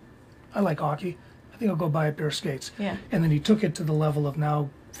 "I like hockey. I think I'll go buy a pair of skates." Yeah. And then he took it to the level of now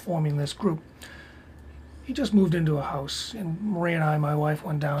forming this group. He just moved into a house, and Marie and I, my wife,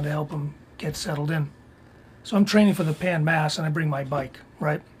 went down to help him get settled in. So I'm training for the Pan Mass, and I bring my bike,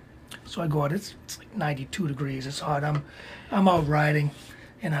 right? So I go out. It's like 92 degrees. It's hot. I'm out riding,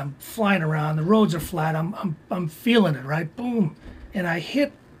 and I'm flying around. The roads are flat. I'm feeling it, right? Boom, and I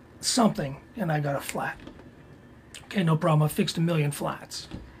hit something, and I got a flat. Okay, no problem. I fixed 1 million flats.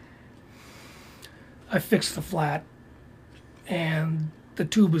 I fixed the flat, and the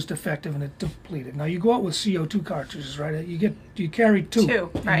tube was defective and it depleted. Now you go out with CO2 cartridges, right? You carry two.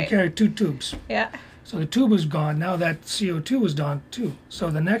 Two, and right. You carry 2 tubes. Yeah. So the tube was gone. Now that CO2 was gone too. So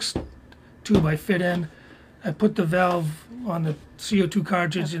the next tube I fit in, I put the valve on the CO2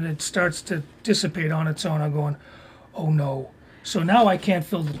 cartridge, and it starts to dissipate on its own. I'm going, oh no. So now I can't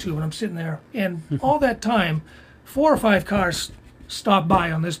fill the tube, and I'm sitting there. And all that time, 4 or 5 cars stopped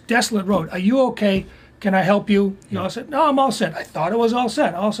by on this desolate road. Are you okay? Can I help you? You all set? No, I'm all set. I thought it was all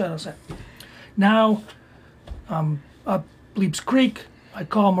set. All set. Now, up Bleeps Creek, I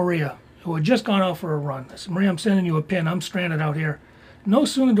call Maria, who had just gone out for a run. I said, "Maria, I'm sending you a pin. I'm stranded out here." No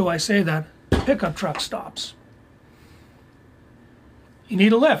sooner do I say that, the pickup truck stops. "You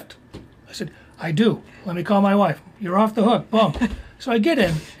need a lift?" I said, "I do. Let me call my wife. You're off the hook." Boom. So I get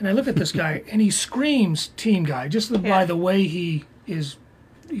in, and I look at this guy, and he screams team guy, just by the way he is.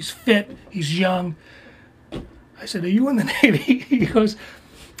 He's fit, he's young. I said, "Are you in the Navy?" He goes,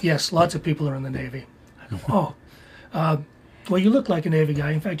 "Yes, lots of people are in the Navy." I go, "Oh, well, you look like a Navy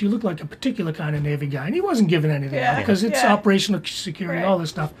guy. In fact, you look like a particular kind of Navy guy." And he wasn't giving anything out, because it's operational security, all this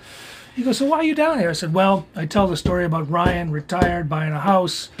stuff. He goes, "So why are you down here?" I said, "Well, I tell the story about Ryan, retired, buying a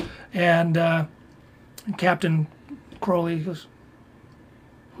house, and Captain Crowley." He goes,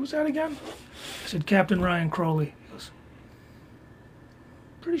 "Who's that again?" I said, "Captain Ryan Crowley." He goes,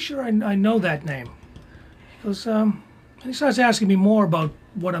 "Pretty sure I know that name." He goes, he starts asking me more about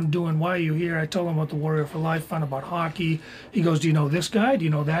what I'm doing, why are you here? I told him about the Warrior for Life Fund, about hockey. He goes, "Do you know this guy? Do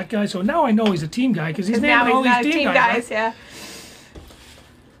you know that guy?" So now I know he's a team guy, because he's naming all these team guys. Yeah.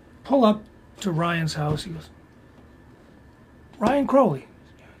 Pull up to Ryan's house. He goes, Ryan Crowley.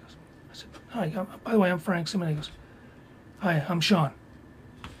 I said, hi, by the way, I'm Frank Simon. He goes, hi, I'm Sean.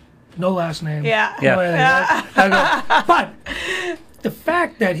 No last name. Yeah. Yeah. No anything. I go, but the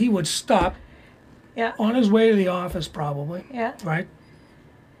fact that he would stop Yeah. on his way to the office probably, Yeah. right,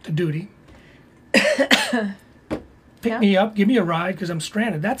 to duty, pick Yeah. me up, give me a ride because I'm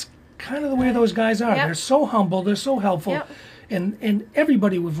stranded. That's kind of the way those guys are. Yep. They're so humble, they're so helpful. Yep. And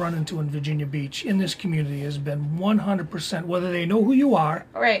everybody we've run into in Virginia Beach in this community has been 100%, whether they know who you are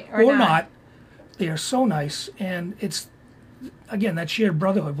Right. or not, they are so nice. And it's, again, that shared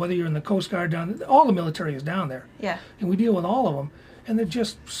brotherhood, whether you're in the Coast Guard all the military is down there. Yeah. And we deal with all of them. And they're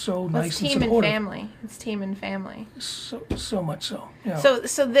just so Well, nice it's and team and supportive. family. It's team and family. So much so. Yeah.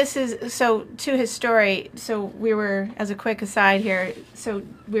 So this is so to his story. So we were, as a quick aside here, so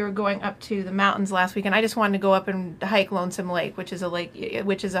we were going up to the mountains last week, and I just wanted to go up and hike Lonesome Lake, which is a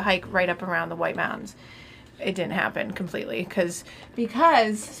hike right up around the White Mountains. It didn't happen completely because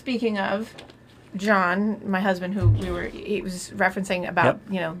speaking of John, my husband, who he was referencing about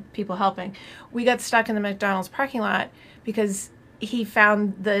people helping, we got stuck in the McDonald's parking lot because he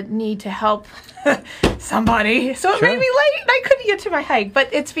found the need to help somebody. So it made me late and I couldn't get to my hike.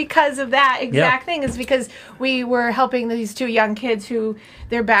 But it's because of that exact thing. It's because we were helping these two young kids who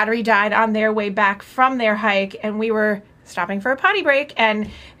their battery died on their way back from their hike. And we were stopping for a potty break. And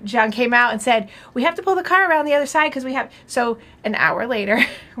John came out and said, we have to pull the car around the other side because we have... So an hour later,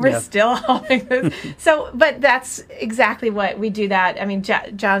 we're still helping this. But that's exactly what we do that. I mean,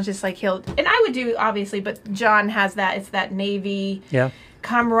 John's just like he'll... And I would do, obviously, but John has that. It's that Navy...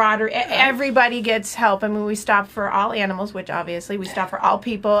 camaraderie. Everybody gets help. I mean, we stop for all animals, which obviously we stop for all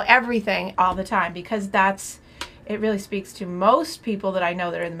people, everything, all the time, because it really speaks to most people that I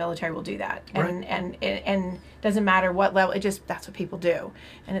know that are in the military will do that. And doesn't matter what level, that's what people do.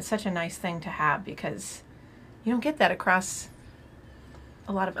 And it's such a nice thing to have because you don't get that across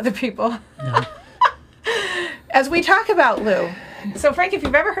a lot of other people. No. As we talk about Lou. So Frank, if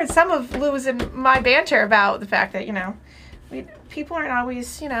you've ever heard some of Lou's and my banter about the fact that, people aren't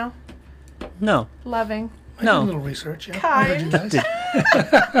always, No. loving. I did a little research. Yeah. Kind. I heard you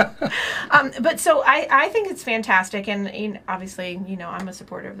guys. But so I think it's fantastic, and obviously, I'm a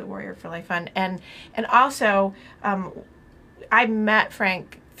supporter of the Warrior for Life Fund, and also I met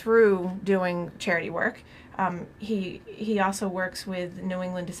Frank through doing charity work. He also works with New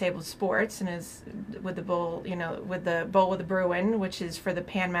England Disabled Sports and is with the Bowl, with the Bowl with the Bruin, which is for the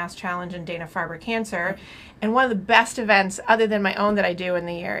Pan Mass Challenge and Dana-Farber Cancer. And one of the best events, other than my own that I do in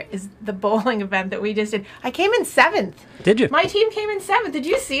the year, is the bowling event that we just did. I came in 7th. Did you? My team came in 7th. Did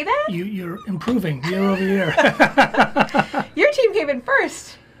you see that? You're improving year over year. Your team came in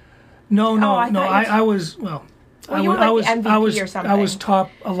 1st. No. I was Well, you were like the MVP or something. I was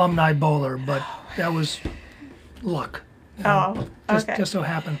top alumni bowler, but that was luck. Okay. Just so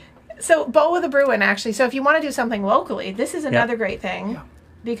happened. So Bowl with the Bruin, actually. So if you want to do something locally, this is another great thing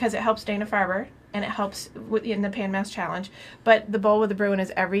because it helps Dana-Farber and it helps in the Pan Mass Challenge. But the Bowl with the Bruin is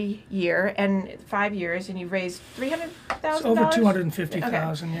every year and 5 years, and you've raised $300,000. It's over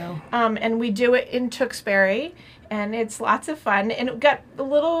 $250,000, yeah. And we do it in Tewksbury, and it's lots of fun. And it got a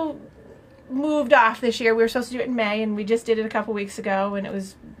little moved off this year. We were supposed to do it in May, and we just did it a couple weeks ago, and it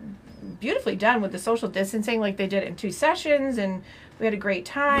was beautifully done with the social distancing. Like they did it in 2 sessions, and we had a great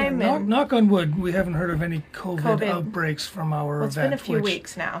time. Knock on wood, we haven't heard of any COVID outbreaks from our event. It's been a few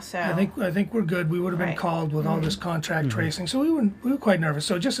weeks now, so I think we're good. We would have been called with all this contact tracing, so we were quite nervous.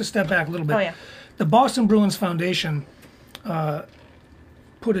 So just to step back a little bit, the Boston Bruins Foundation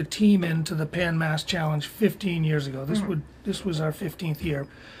put a team into the Pan Mass Challenge 15 years ago. This was our 15th year,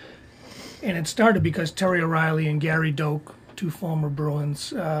 and it started because Terry O'Reilly and Gary Doak, 2 former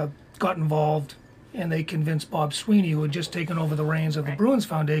Bruins, got involved, and they convinced Bob Sweeney, who had just taken over the reins of the Bruins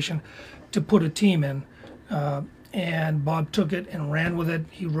Foundation, to put a team in. And Bob took it and ran with it.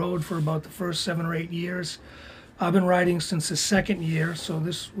 He rode for about the first 7 or 8 years. I've been riding since the 2nd year, so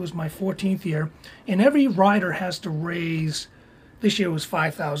this was my 14th year. And every rider has to raise, this year was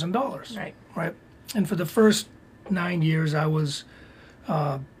 $5,000. Right. And for the first 9 years, I was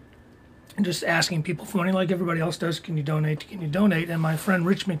just asking people for money like everybody else does. Can you donate? Can you donate? And my friend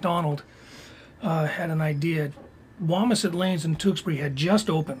Rich McDonald had an idea. Wamisit Lanes in Tewksbury had just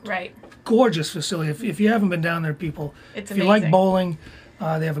opened. Right. Gorgeous facility. If you haven't been down there, people, it's if you like bowling,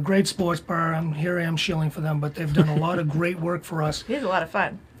 they have a great sports bar. Here I am shilling for them, but they've done a lot of great work for us. It is a lot of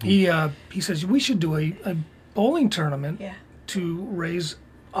fun. He says we should do a bowling tournament to raise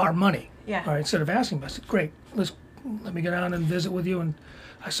our money. Yeah. All right, instead of asking me, I said, great, let me go down and visit with you. And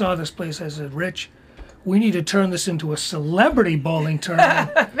I saw this place. I said, Rich, we need to turn this into a celebrity bowling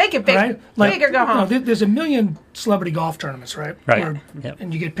tournament. Make it big, Right? big or go home. There's a million celebrity golf tournaments, right? Right. Yep.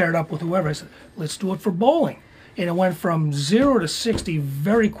 And you get paired up with whoever. I said, let's do it for bowling. And it went from 0 to 60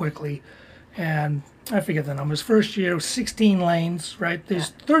 very quickly. And I forget the numbers. First year, 16 lanes, right? There's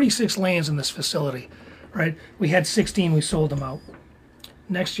 36 lanes in this facility, right? We had 16, we sold them out.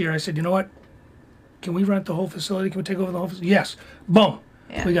 Next year, I said, you know what? Can we rent the whole facility? Can we take over the whole facility? Yes. Boom.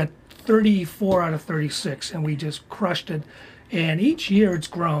 Yeah. We got 34 out of 36, and we just crushed it. And each year it's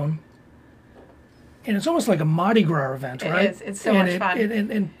grown. And it's almost like a Mardi Gras event, right? It is. It's so much fun.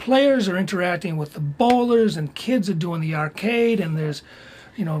 And players are interacting with the bowlers, and kids are doing the arcade, and there's,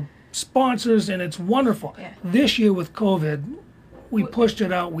 sponsors, and it's wonderful. Yeah. This year with COVID, we pushed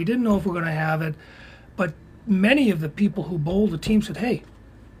it out. We didn't know if we were going to have it, but many of the people who bowled the team said, "Hey,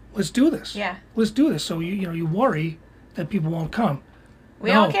 let's do this. Yeah. Let's do this." So you worry that people won't come.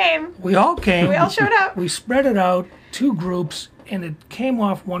 We all came. We all came. We all showed up. We spread it out, 2 groups, and it came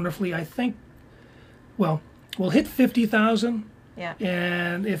off wonderfully. I think, we'll hit 50,000. Yeah.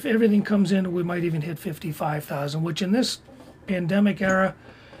 And if everything comes in, we might even hit 55,000, which in this pandemic era,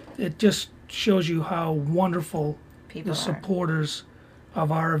 it just shows you how wonderful People the are. supporters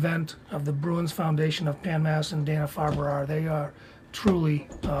of our event, of the Bruins Foundation, of Pan Mass and Dana-Farber are. They are truly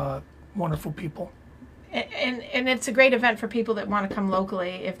wonderful people. And it's a great event for people that want to come locally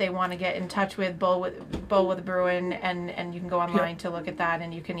if they want to get in touch with Bowl with a Bruin, and you can go online to look at that,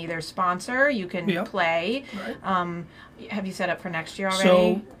 and you can either sponsor, you can play. Right. Have you set up for next year already?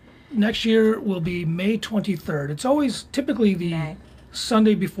 So next year will be May 23rd. It's always typically the Okay.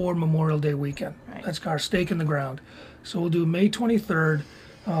 Sunday before Memorial Day weekend. Right. That's our stake in the ground. So we'll do May 23rd.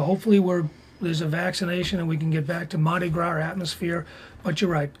 Hopefully there's a vaccination and we can get back to Mardi Gras atmosphere. But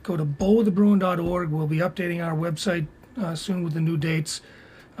you're right. Go to bowwiththebruin.org. We'll be updating our website soon with the new dates.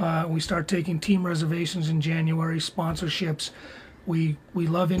 We start taking team reservations in January, sponsorships. We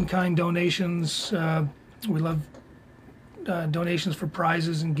love in-kind donations. We love donations for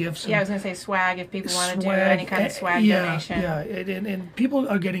prizes and gifts. Yeah, I was going to say swag if people want to do any kind of swag donation. Yeah, and people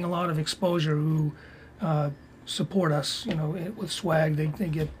are getting a lot of exposure who support us, with swag. They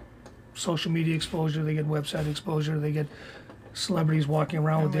get social media exposure, they get website exposure, they get celebrities walking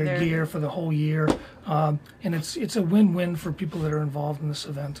around with their gear for the whole year. And it's a win-win for people that are involved in this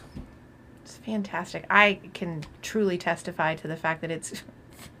event. It's fantastic. I can truly testify to the fact that it's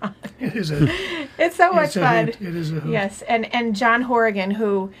fun. It is It's so much fun. It is a hoot. Yes, and John Horrigan,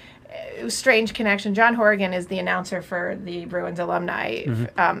 who, strange connection, John Horrigan is the announcer for the Bruins alumni.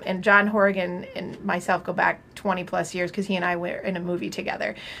 And John Horrigan and myself go back 20 plus years because he and I were in a movie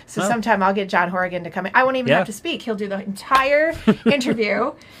together. So sometime I'll get John Horrigan to come in. I won't even have to speak. He'll do the entire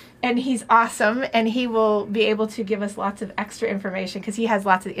interview. And he's awesome, and he will be able to give us lots of extra information because he has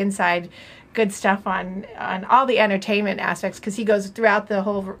lots of inside good stuff on all the entertainment aspects, because he goes throughout the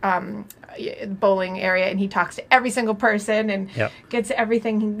whole bowling area and he talks to every single person and gets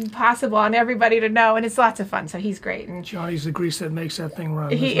everything possible on everybody to know, and it's lots of fun. So he's great, and Johnny's the grease that makes that thing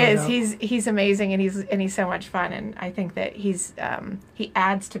run. he is. He's amazing, and he's so much fun, and I think that he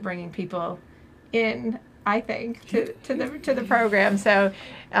adds to bringing people in, I think, to the program. So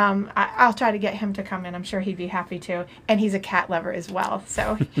I'll try to get him to come in. I'm sure he'd be happy to. And he's a cat lover as well.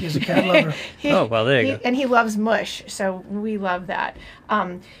 So he's a cat lover. There you go. And he loves mush. So we love that.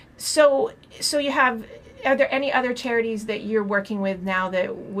 So you have. Are there any other charities that you're working with now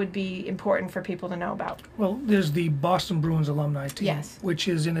that would be important for people to know about? Well, there's the Boston Bruins alumni team, which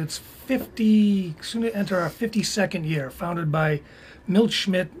is in its soon to enter our 52nd year, founded by Milt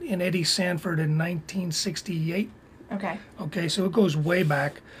Schmidt and Eddie Sanford in 1968. Okay, so it goes way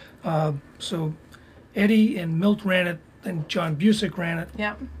back. So Eddie and Milt ran it, then John Busick ran it.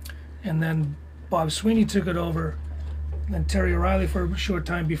 Yep. And then Bob Sweeney took it over. Then Terry O'Reilly for a short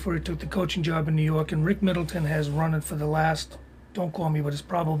time before he took the coaching job in New York. And Rick Middleton has run it for the last, don't call me, but it's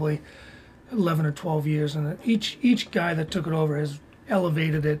probably 11 or 12 years. And each guy that took it over has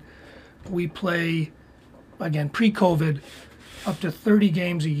elevated it. We play, again, pre-COVID, up to 30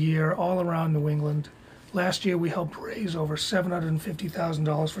 games a year all around New England. Last year we helped raise over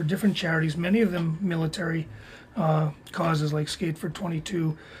 $750,000 for different charities, many of them military causes like Skate for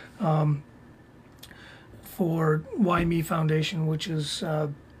 22, for Why Me Foundation, which is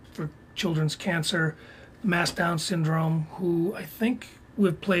for children's cancer, Mass Down syndrome, who I think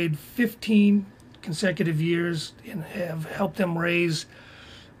we've played 15 consecutive years and have helped them raise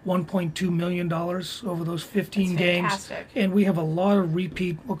 $1.2 million over those 15 games. Fantastic. And we have a lot of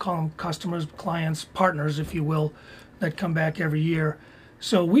repeat, we'll call them customers, clients, partners, if you will, that come back every year.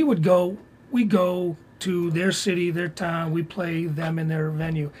 So we go to their city, their town. We play them in their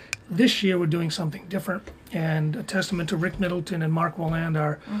venue. This year we're doing something different, and a testament to Rick Middleton and Mark Walland,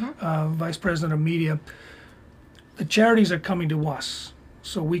 our Vice President of Media. The charities are coming to us,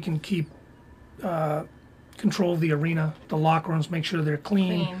 so we can keep control of the arena, the locker rooms, make sure they're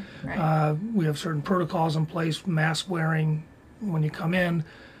clean. Right. We have certain protocols in place, mask wearing when you come in.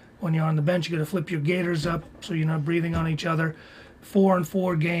 When you're on the bench, you got to flip your gaiters up so you're not breathing on each other.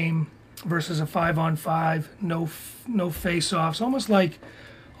 4-on-4 game versus a 5-on-5. No face-offs. Almost like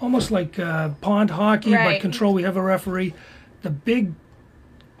pond hockey, Right. but control. We have a referee. The big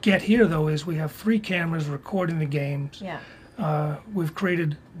get here though is we have 3 cameras recording the games. Yeah. We've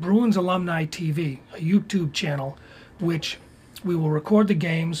created Bruins Alumni TV, a YouTube channel, which we will record the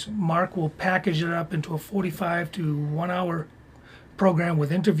games. Mark will package it up into a 45 to 1 hour program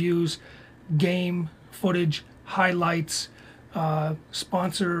with interviews, game footage, highlights,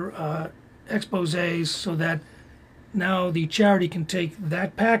 sponsor exposés, so that now the charity can take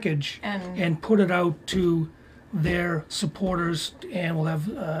that package and put it out to their supporters, and we'll have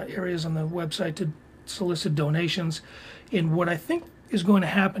areas on the website to solicit donations. And what I think is going to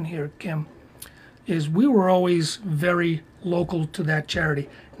happen here, Kim, is we were always very local to that charity.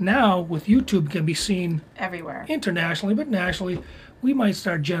 Now, with YouTube, it can be seen Everywhere. internationally, but nationally, we might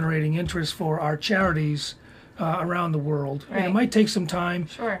start generating interest for our charities around the world. And it Right. might take some time,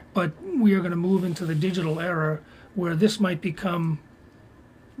 Sure. but we are going to move into the digital era where this might become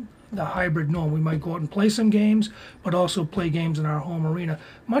the hybrid norm. We might go out and play some games, but also play games in our home arena,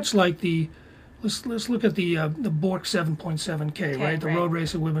 much like let's look at the Bork 7.7K, right? The right. road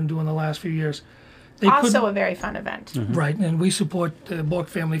race that we've been doing the last few years. They Also a very fun event. Right, and we support the Bork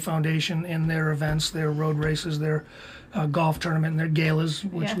Family Foundation in their events, their road races, their golf tournament, and their galas,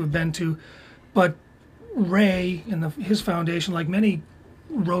 which Yeah. we've been to. But Ray and his foundation, like many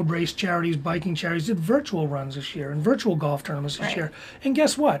road race charities, biking charities, did virtual runs this year and virtual golf tournaments this Right. year. And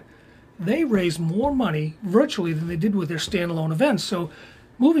guess what? They raised more money virtually than they did with their standalone events. So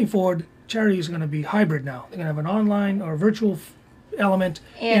moving forward, charity is going to be hybrid now. They're going to have an online or virtual element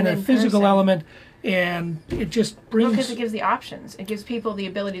And a in physical person. element. And it just brings... Because it gives the options. It gives people the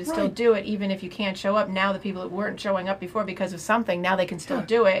ability to still Right. do it even if you can't show up. Now the people that weren't showing up before because of something, now they can still Yeah.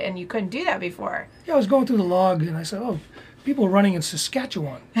 do it, and you couldn't do that before. Yeah, I was going through the log and I said, "Oh, people are running in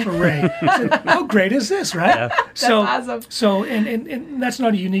Saskatchewan for Ray." I said, "How great is this, right?" So, awesome. So, and that's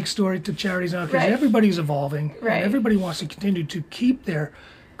not a unique story to charities now, because Right. everybody's evolving, Right. and everybody wants to continue to keep their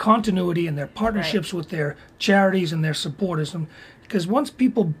continuity and their partnerships with their charities and their supporters, and because once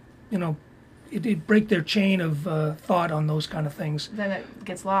people, it break their chain of thought on those kind of things, Then it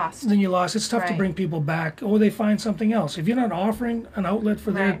gets lost. then you lost. It's tough to Right. bring people back, or they find something else. If you're not offering an outlet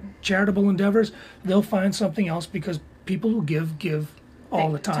for their Right. charitable endeavors, they'll find something else, because people who give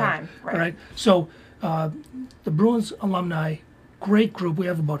all the time. Right. So the Bruins alumni, great group. We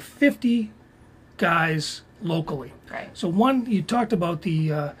have about 50 guys locally. Right. So one, you talked about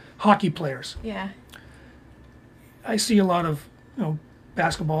the hockey players. Yeah. I see a lot of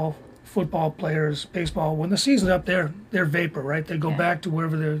basketball, football players, baseball. When the season's up, they're vapor, right? They go Yeah. back to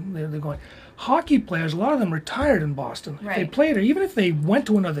wherever they're going. Hockey players, a lot of them retired in Boston. If they Right. played, or even if they went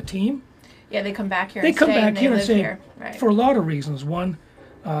to another team, Yeah, they come back here they and come stay back and they here and live say, here. Right. for a lot of reasons. One,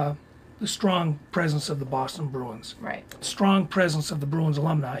 the strong presence of the Boston Bruins, Right. strong presence of the Bruins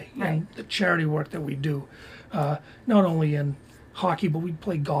alumni, Right. and the charity work that we do, not only in hockey, but we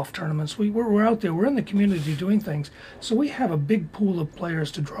play golf tournaments. We're out there. We're in the community doing things. So we have a big pool of players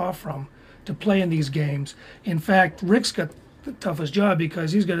to draw from to play in these games. In fact, Rick's got the toughest job,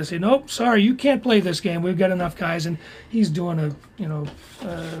 because he's got to say, "Nope, sorry, you can't play this game. We've got enough guys." And he's doing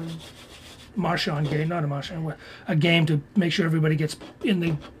Marchand game, not a Marchand, a game to make sure everybody gets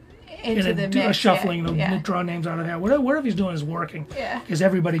in Into the mix. a shuffling, Yeah. draw names out of that. Whatever he's doing is working, Yeah. because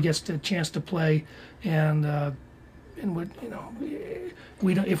everybody gets a chance to play, and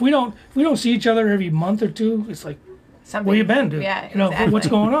we don't if we don't see each other every month or two, it's like, Something, where you been, dude? Yeah. What's exactly.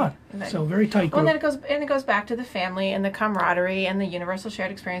 going on? Exactly. So very tight Well, group. and then it goes back to the family and the camaraderie and the universal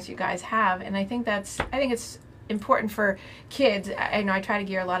shared experience you guys have, and I think it's important for kids. I know I try to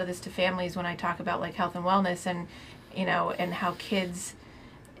gear a lot of this to families when I talk about like health and wellness, and and how kids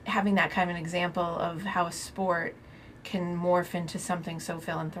having that kind of an example of how a sport can morph into something so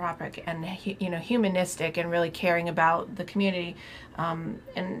philanthropic and humanistic and really caring about the community.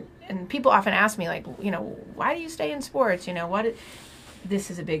 And people often ask me, like, why do you stay in sports?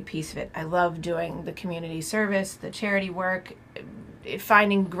 This is a big piece of it. I love doing the community service, the charity work,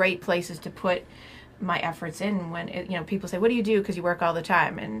 finding great places to put my efforts in when people say, "What do you do?" Because you work all the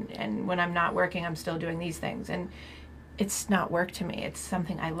time, and when I'm not working, I'm still doing these things. And it's not work to me. It's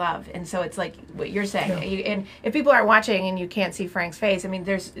something I love. And so it's like what you're saying. And if people aren't watching and you can't see Frank's face, I mean,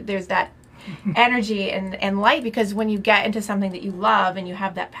 there's that energy and light, because when you get into something that you love and you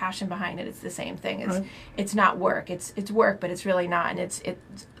have that passion behind it, it's the same thing. It's not work. It's work, but it's really not. And it's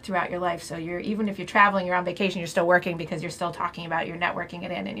throughout your life. So even if you're traveling, you're on vacation, you're still working because you're still talking about it, you're networking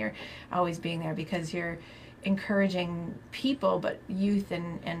it in, and you're always being there because you're encouraging people, but youth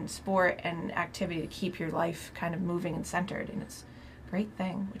and sport and activity to keep your life kind of moving and centered. And it's a great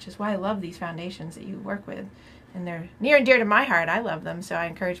thing, which is why I love these foundations that you work with. And they're near and dear to my heart. I love them, so I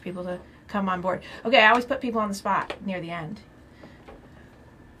encourage people to come on board. Okay, I always put people on the spot near the end.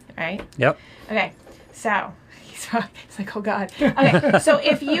 Right? Yep. Okay, so it's like, oh God. Okay, so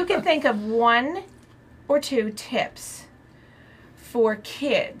if you can think of 1 or 2 tips for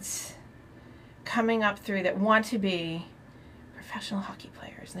kids coming up through that want to be professional hockey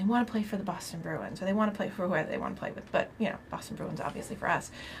players, and they want to play for the Boston Bruins, or they want to play for whoever they want to play with, but, Boston Bruins obviously for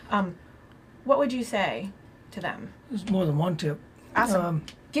us. What would you say to them? There's more than one tip. Awesome.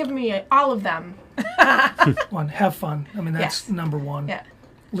 Give me all of them. One, have fun. I mean, that's number one. Yeah.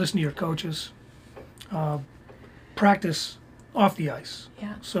 Listen to your coaches. Practice off the ice.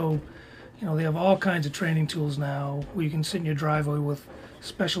 Yeah. So, they have all kinds of training tools now where you can sit in your driveway with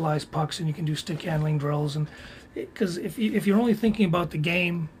specialized pucks and you can do stick handling drills. And because if you're only thinking about the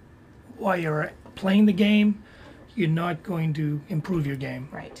game while you're playing the game, you're not going to improve your game.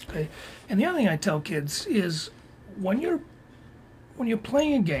 Right. Okay. And the other thing I tell kids is when you're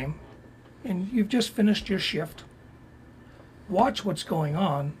playing a game and you've just finished your shift, watch what's going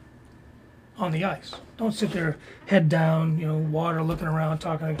on the ice. Don't sit there head down, water, looking around,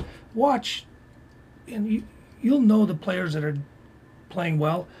 talking. Watch, and you'll know the players that are playing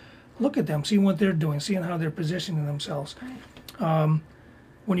well. Look at them, see what they're doing, seeing how they're positioning themselves.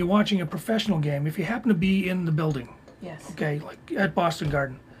 When you're watching a professional game, if you happen to be in the building, Yes. okay, like at Boston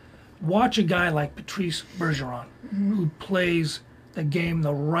Garden, watch a guy like Patrice Bergeron, who plays the game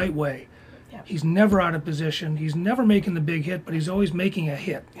the right way. Yep. He's never out of position. He's never making the big hit, but he's always making a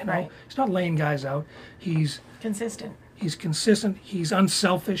hit. Right. He's not laying guys out. He's Consistent. consistent. He's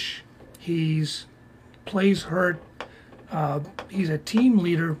unselfish. He's plays hurt. He's a team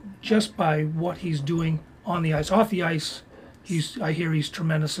leader just by what he's doing on the ice. Off the ice, I hear he's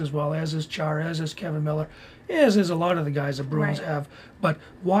tremendous as well, as is Char, as is Kevin Miller, as is a lot of the guys the Bruins Right. have. But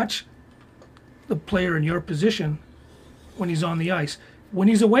watch the player in your position when he's on the ice, when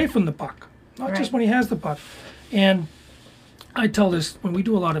he's away from the puck, not just Right. when he has the puck. And I tell this when we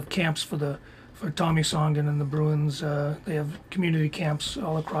do a lot of camps for Tommy Songen and the Bruins. They have community camps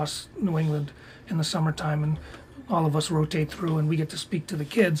all across New England in the summertime, and all of us rotate through, and we get to speak to the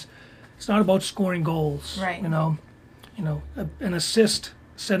kids. It's not about scoring goals, Right. An assist,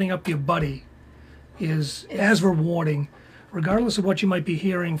 setting up your buddy, is as rewarding, regardless of what you might be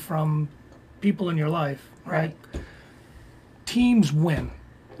hearing from people in your life. Right? Teams win,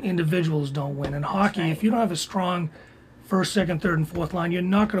 individuals don't win. In hockey, right. if you don't have a strong first, second, third, and fourth line, you're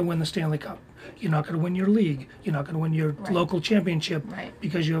not going to win the Stanley Cup. You're not going to win your league. You're not going to win your local championship Right.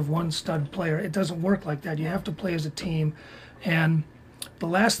 because you have one stud player. It doesn't work like that. You have to play as a team. And the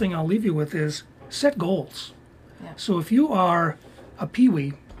last thing I'll leave you with is set goals. Yeah. So if you are a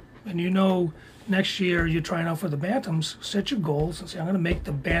peewee and next year you're trying out for the Bantams, set your goals and say, I'm going to make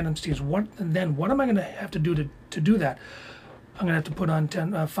the Bantams teams. And then what am I going to have to do to do that? I'm going to have to put on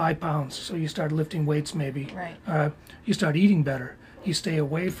 5 pounds. So you start lifting weights maybe. Right. You start eating better. You stay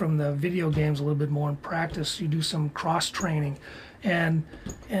away from the video games a little bit more and practice. You do some cross training. And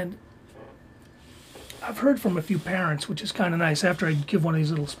I've heard from a few parents, which is kind of nice, after I give one of these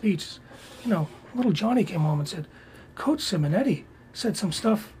little speeches, little Johnny came home and said, Coach Simonetti said some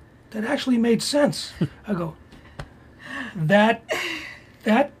stuff that actually made sense. I go, that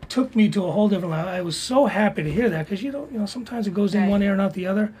took me to a whole different level. I was so happy to hear that because sometimes it goes in Right. one ear and out the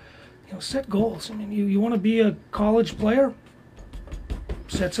other. Set goals. I mean, you want to be a college player,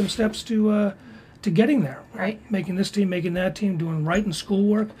 set some steps to getting there. Right. Making this team, making that team, doing right in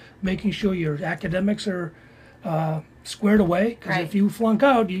schoolwork, making sure your academics are squared away. Because Right. if you flunk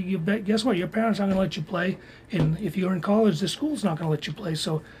out, guess what? Your parents aren't going to let you play. And if you're in college, the school's not going to let you play.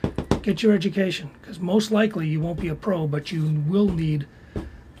 So get your education, because most likely you won't be a pro, but you will need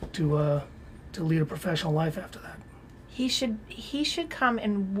to lead a professional life after that. He should come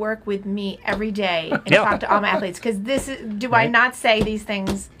and work with me every day and Yeah. talk to all my athletes, because this is, do I Right. not say these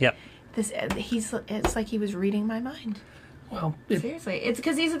things? Yep. It's like he was reading my mind. Well, Seriously, it's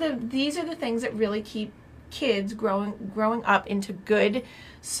because these are the things that really keep kids growing up into good,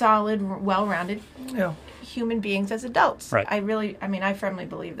 solid, well-rounded human beings as adults. Right. I firmly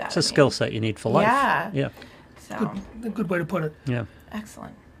believe that. It's a skill set you need for life. Yeah. Yeah. So A good way to put it. Yeah.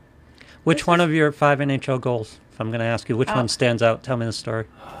 excellent. Which one of your 5 NHL goals? If I'm going to ask you, which one stands out? Tell me the story.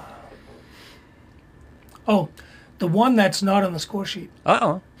 Oh, the one that's not on the score sheet.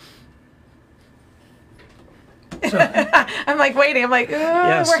 Uh-oh. So, I'm like waiting. I'm like,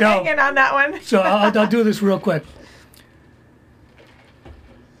 we're So- hanging on that one. so I'll do this real quick.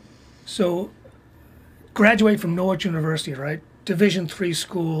 So, graduate from Norwich University, right? Division III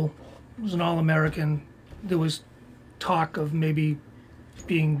school. Was an All-American. There was talk of maybe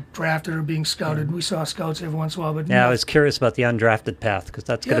being drafted or being scouted. We saw scouts every once in a while, but Yeah, no. I was curious about the undrafted path because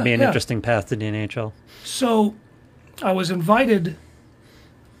that's going to be an Yeah. interesting path to the NHL. So I was invited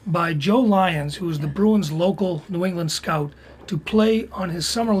by Joe Lyons, who was the Bruins' local New England scout, to play on his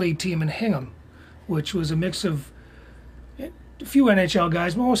summer league team in Hingham, which was a mix of a few NHL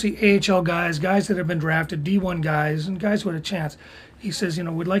guys, mostly AHL guys, guys that have been drafted, D1 guys, and guys who had a chance. He says,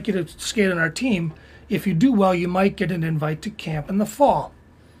 we'd like you to skate on our team. If you do well, you might get an invite to camp in the fall.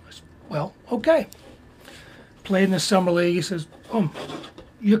 I said, well, okay. Played in the summer league. He says,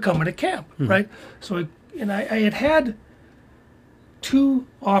 you're coming to camp, right? So I had 2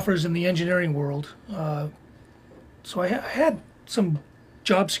 offers in the engineering world. So I had some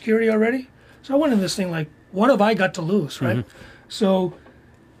job security already. So I went in this thing like, what have I got to lose, right? So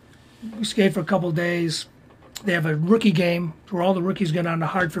we skated for a couple of days. They have a rookie game where all the rookies go down to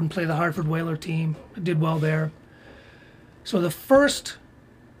Hartford and play the Hartford Whaler team. I did well there. So the first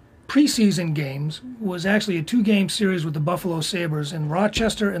preseason games was actually a 2-game series with the Buffalo Sabres in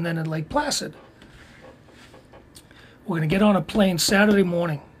Rochester and then in Lake Placid. We're going to get on a plane Saturday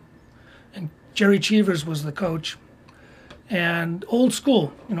morning. And Jerry Cheevers was the coach. And old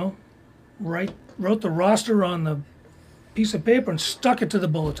school, wrote the roster on the piece of paper and stuck it to the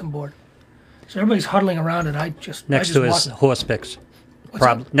bulletin board. So everybody's huddling around it. Next to his horse picks.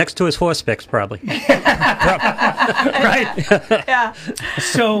 Next to his horse picks, probably. right? Yeah.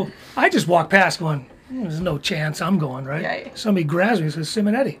 So I just walk past going, there's no chance I'm going, right? Right. Somebody grabs me and says,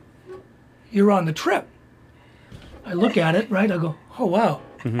 Simonetti, you're on the trip. I look at it, right? I go, oh, wow.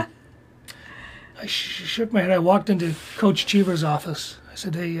 I shook my head. I walked into Coach Cheever's office. I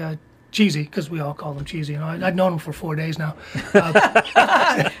said, hey, Cheesy, because we all call him Cheesy. I'd known him for 4 days now.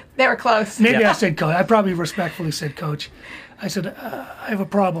 They were close. Maybe I said coach. I probably respectfully said coach. I said, I have a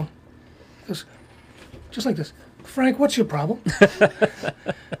problem. He goes, just like this. Frank, what's your problem?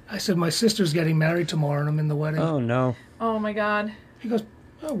 I said, my sister's getting married tomorrow and I'm in the wedding. Oh, no. Oh my God. He goes,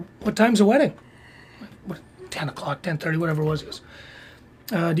 oh, what time's the wedding? What, 10 o'clock, 10:30, whatever it was. He goes,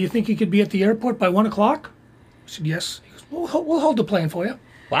 do you think you could be at the airport by 1 o'clock? I said, yes. He goes, we'll hold the plane for you.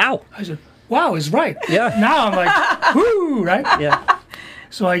 Wow. I said, wow, he's right. Yeah. Now I'm like, whoo, right? Yeah.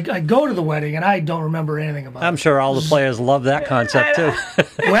 So I go to the wedding, and I don't remember anything about I'm it. sure all the players love that concept, too.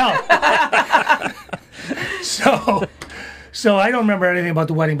 Well, so I don't remember anything about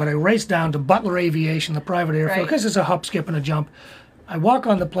the wedding, but I raced down to Butler Aviation, the private airfield, Right. because it's a hop, skip, and a jump. I walk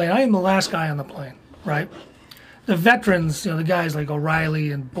on the plane. I am the last guy on the plane, right? The veterans, the guys like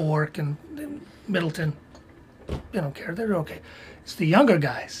O'Reilly and Bork and Middleton, they don't care. They're okay. It's the younger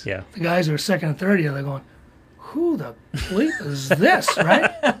guys. Yeah. The guys who are second and third year, they're going, who the bleep is this,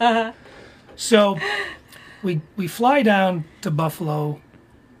 right? So we fly down to Buffalo,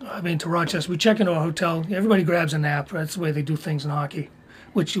 to Rochester. We check into a hotel. Everybody grabs a nap. That's the way they do things in hockey,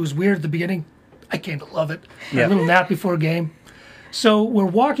 which was weird at the beginning. I came to love it. Yeah. A little nap before a game. So we're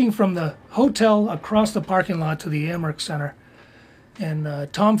walking from the hotel across the parking lot to the Amherst Center.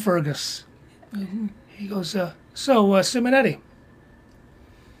 And Tom Fergus, he goes, so Simonetti,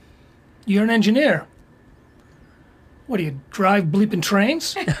 you're an engineer. What do you drive bleeping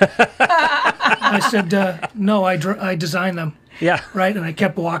trains? I said, no, I design them. Yeah. Right, and I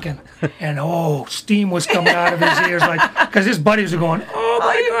kept walking, and steam was coming out of his ears, because his buddies were going, oh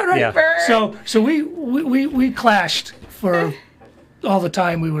my God, right? Yeah. So we clashed for all the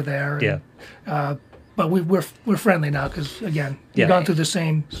time we were there. And, Yeah. but we're friendly now because again Yeah. we've gone through the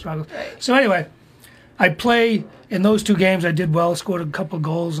same struggles. So anyway, I play in those 2 games. I did well, scored a couple of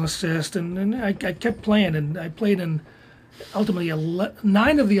goals and assists, and I kept playing, and I played in ultimately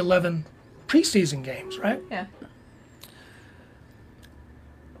 9 of the 11 preseason games. Right. Yeah.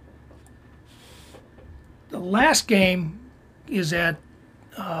 The last game is at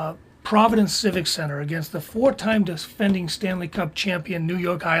Providence Civic Center against the 4-time defending Stanley Cup champion New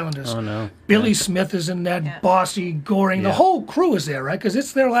York Islanders. Oh, no. Billy Smith is in that, Yeah. Bossy, Goring. The Yeah. whole crew is there, right? Because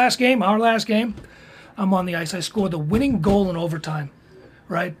it's their last game, our last game. I'm on the ice. I scored the winning goal in overtime,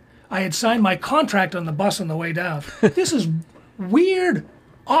 right? I had signed my contract on the bus on the way down. This is weird,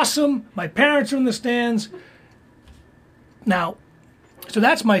 awesome. My parents are in the stands. Now, so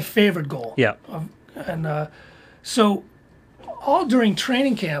that's my favorite goal. Yeah. And So all during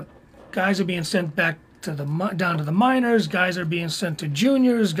training camp, guys are being sent back to down to the minors. Guys are being sent to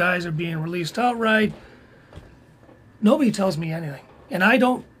juniors. Guys are being released outright. Nobody tells me anything, and I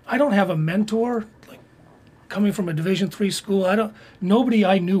don't have a mentor like coming from a Division III school. Nobody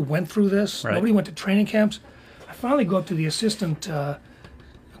I knew went through this. Right. Nobody went to training camps. I finally go up to the assistant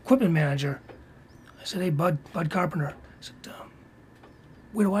equipment manager. I said, "Hey, Bud Carpenter." I said,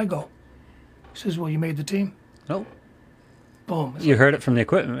 "Where do I go?" He says, "Well, you made the team." Oh, Boom. It's you heard it from the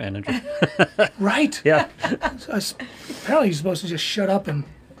equipment manager. right. Yeah. So apparently, you're supposed to just shut up and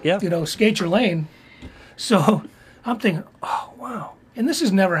Yeah. skate your lane. So I'm thinking, oh wow, and this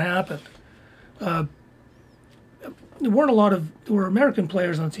has never happened. There were American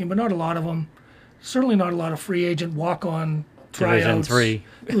players on the team, but not a lot of them. Certainly not a lot of free agent walk-on tryouts. Division III.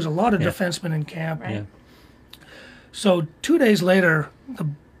 There was a lot of defensemen in camp. Right. Yeah. So 2 days later,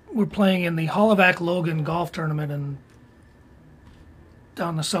 we're playing in the Holovac Logan golf tournament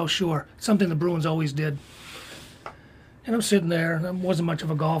down the South Shore. Something the Bruins always did. And I'm sitting there, and I wasn't much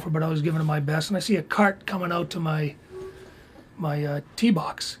of a golfer, but I was giving it my best. And I see a cart coming out to my tee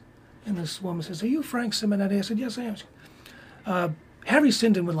box. And this woman says, "Are you Frank Simonetti?" I said, "Yes, I am." Harry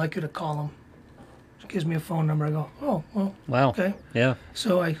Sinton would like you to call him. She gives me a phone number. I go, "Oh, well, Wow. okay." Yeah.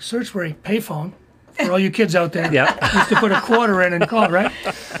 So I search for a payphone for all you kids out there. Yeah. Used to put a quarter in and call, right?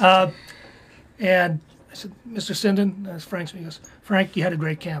 And I said, "Mr. Sinton," that's Frank's. He goes, "Frank, you had a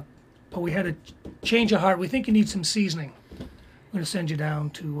great camp, but we had a change of heart. We think you need some seasoning. I'm going to send you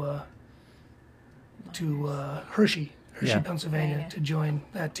down to Hershey, Yeah. Pennsylvania, Yeah. to join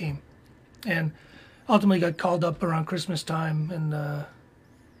that team." And ultimately got called up around Christmas time and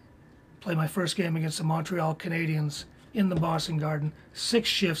played my first game against the Montreal Canadiens in the Boston Garden. 6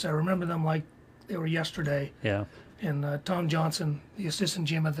 shifts. I remember them like they were yesterday. Yeah. And Tom Johnson, the assistant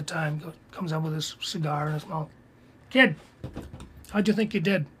GM at the time, comes out with his cigar in his mouth. "Kid, how'd you think you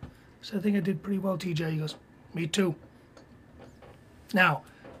did?" I said, "I think I did pretty well, TJ." He goes, "Me too." Now,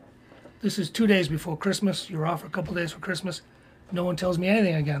 this is 2 days before Christmas. You're off for a couple days for Christmas. No one tells me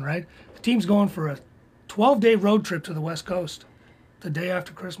anything again, right? The team's going for a 12-day road trip to the West Coast the day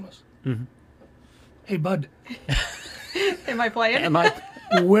after Christmas. Mm-hmm. Hey, Bud, Am I playing? Am I?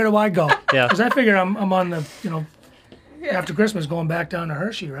 where do I go? Yeah. Because I figure I'm on the, after Christmas going back down to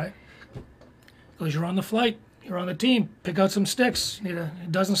Hershey, right? Because you're on the flight, you're on the team, pick out some sticks, you need a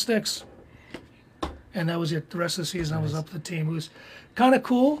dozen sticks. And that was it. The rest of the season I was up with the team. It was kind of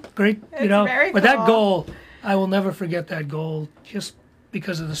cool, great, It's very But that cool. goal, I will never forget that goal just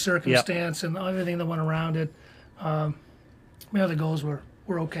because of the circumstance and everything that went around it. The other goals were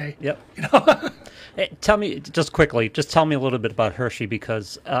okay. Yep. Hey, tell me, just quickly, tell me a little bit about Hershey,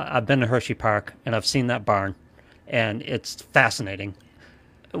 because I've been to Hershey Park and I've seen that barn, and it's fascinating.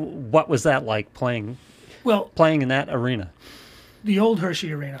 What was that like playing in that arena? The old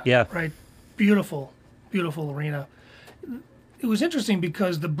Hershey Arena. Yeah. Right. Beautiful, beautiful arena. It was interesting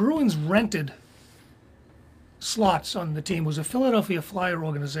because the Bruins rented slots on the team. It was a Philadelphia Flyer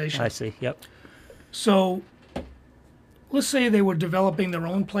organization. I see. Yep. So let's say they were developing their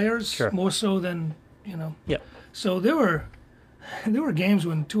own players Sure. more so than, Yep. So there were games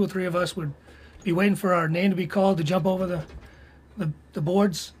when 2 or 3 of us would be waiting for our name to be called to jump over the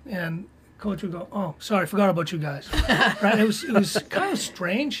boards, and coach would go, "Oh, sorry, forgot about you guys." Right? It was kind of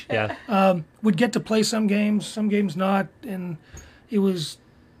strange. Yeah. Would get to play some games not, and it was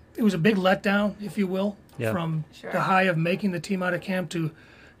a big letdown, if you will, Yeah. from Sure. the high of making the team out of camp to,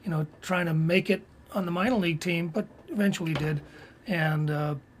 trying to make it on the minor league team, but eventually did.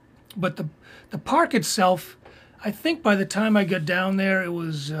 And but the park itself, I think by the time I got down there, it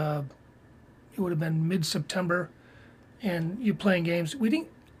was it would have been mid-September, and you're playing games.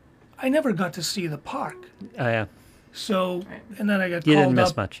 I never got to see the park. Yeah. So, and then I got You called didn't miss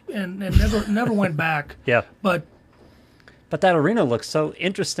up much. and never went back. Yeah. But But that arena looks so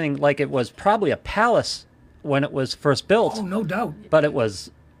interesting, like it was probably a palace when it was first built, oh, no doubt. but it was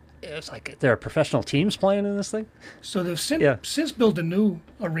like there are professional teams playing in this thing. So they've Yeah. since built a new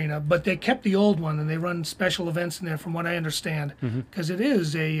arena, but they kept the old one and they run special events in there, from what I understand, because it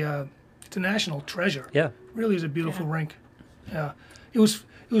is it's a national treasure. Yeah. Really is a beautiful rink. Yeah, it was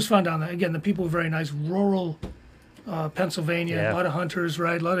fun down there. Again, the people were very nice. Rural Pennsylvania, Yeah. a lot of hunters,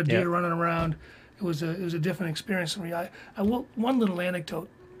 right? A lot of deer Yeah. running around. It was a different experience for me. I will, one little anecdote.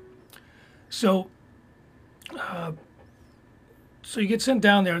 So you get sent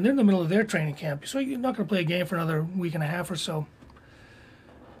down there, and they're in the middle of their training camp, so you're not going to play a game for another week and a half or so.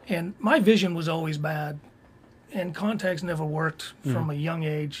 And my vision was always bad, and contacts never worked from a young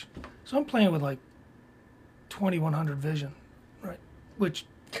age. So I'm playing with like 2100 vision, right? Which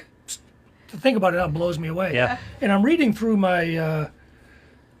to think about it now blows me away. Yeah. And I'm reading through my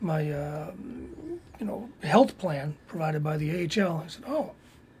health plan provided by the AHL. I said, oh,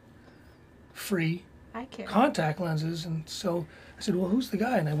 free I care. contact lenses. And so I said, well, who's the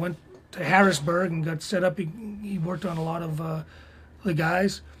guy? And I went to Harrisburg and got set up. He worked on a lot of the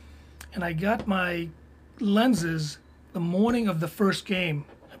guys. And I got my lenses the morning of the first game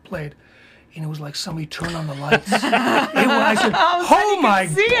I played. And it was like somebody turned on the lights. I said, oh my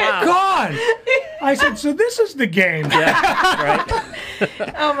God. I said, so this is the game. Yeah, right.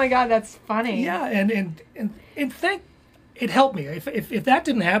 Oh my God, that's funny. Yeah, and thank it helped me. If that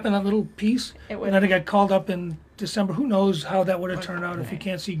didn't happen, that little piece, and then I got called up in December, who knows how that would have turned out if you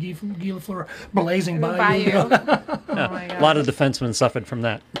can't see Guy Lafleur blazing by you. Oh my God. A lot of defensemen suffered from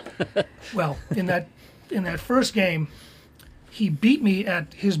that. Well, in that first game, he beat me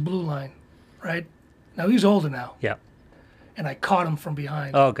at his blue line, right? Now he's older now, Yeah. and I caught him from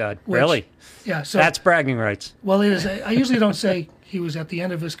behind. Oh, God. Really? Yeah, so That's bragging rights. well, it is. I usually don't say he was at the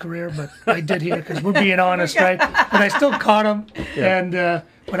end of his career, but I did here because we're being honest, right? But I still caught him, and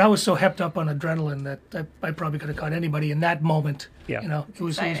but I was so hepped up on adrenaline that I probably could have caught anybody in that moment. Yeah. You know, it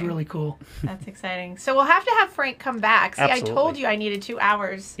was really cool. That's exciting. So we'll have to have Frank come back. See, Absolutely. I told you I needed 2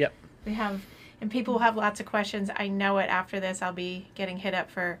 hours. Yep. We have, and people will have lots of questions. I know it. After this, I'll be getting hit up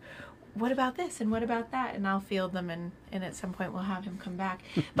for, what about this and what about that? And I'll field them, and at some point we'll have him come back.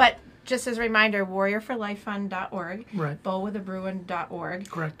 But just as a reminder, warriorforlifefund.org, Right. bowlwithabruin.org,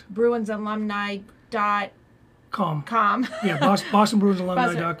 Correct. bruinsalumni.com. Calm. Yeah,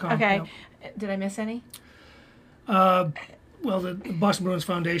 BostonBruinsAlumni.com. Okay. Yep. Did I miss any? Well, the Boston Bruins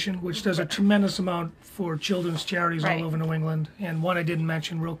Foundation, which does a tremendous amount for children's charities Right. all over New England. And one I didn't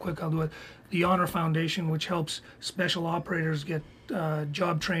mention real quick, I'll do it. The Honor Foundation, which helps special operators get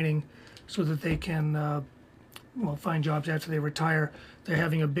job training so that they can find jobs after they retire. They're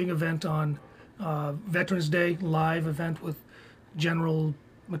having a big event on Veterans Day, live event with General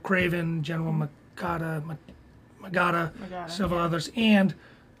McCraven, General Magada, several others. And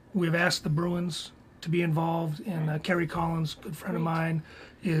we've asked the Bruins to be involved, and Kerry Collins, good friend of mine,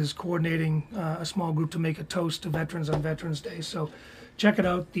 is coordinating a small group to make a toast to veterans on Veterans Day. So check it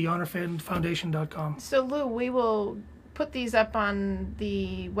out, thehonorfoundation.com. So Lou, we will put these up on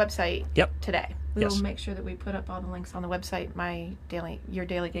the website today. We Yes. will make sure that we put up all the links on the website, Your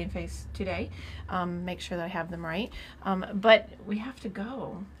Daily Game Face today. Make sure that I have them right. But we have to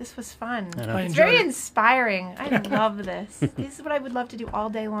go. This was fun. I It's enjoyed very it. inspiring. I love this. This is what I would love to do all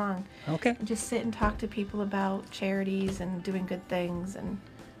day long. Okay. And just sit and talk to people about charities and doing good things and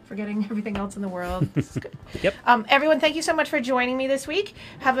forgetting everything else in the world. This is good. Yep. Everyone, thank you so much for joining me this week.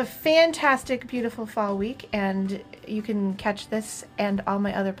 Have a fantastic, beautiful fall week, and you can catch this and all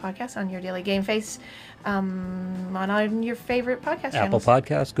my other podcasts on Your Daily Game Face on your favorite podcast Apple channels.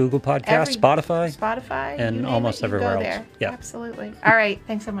 Podcasts, Google Podcasts, Spotify. Spotify, and you name almost it, you everywhere go else. there. Yeah. Absolutely. All right.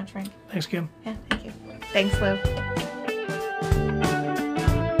 Thanks so much, Frank. Thanks, Kim. Yeah, thank you. Thanks, Lou.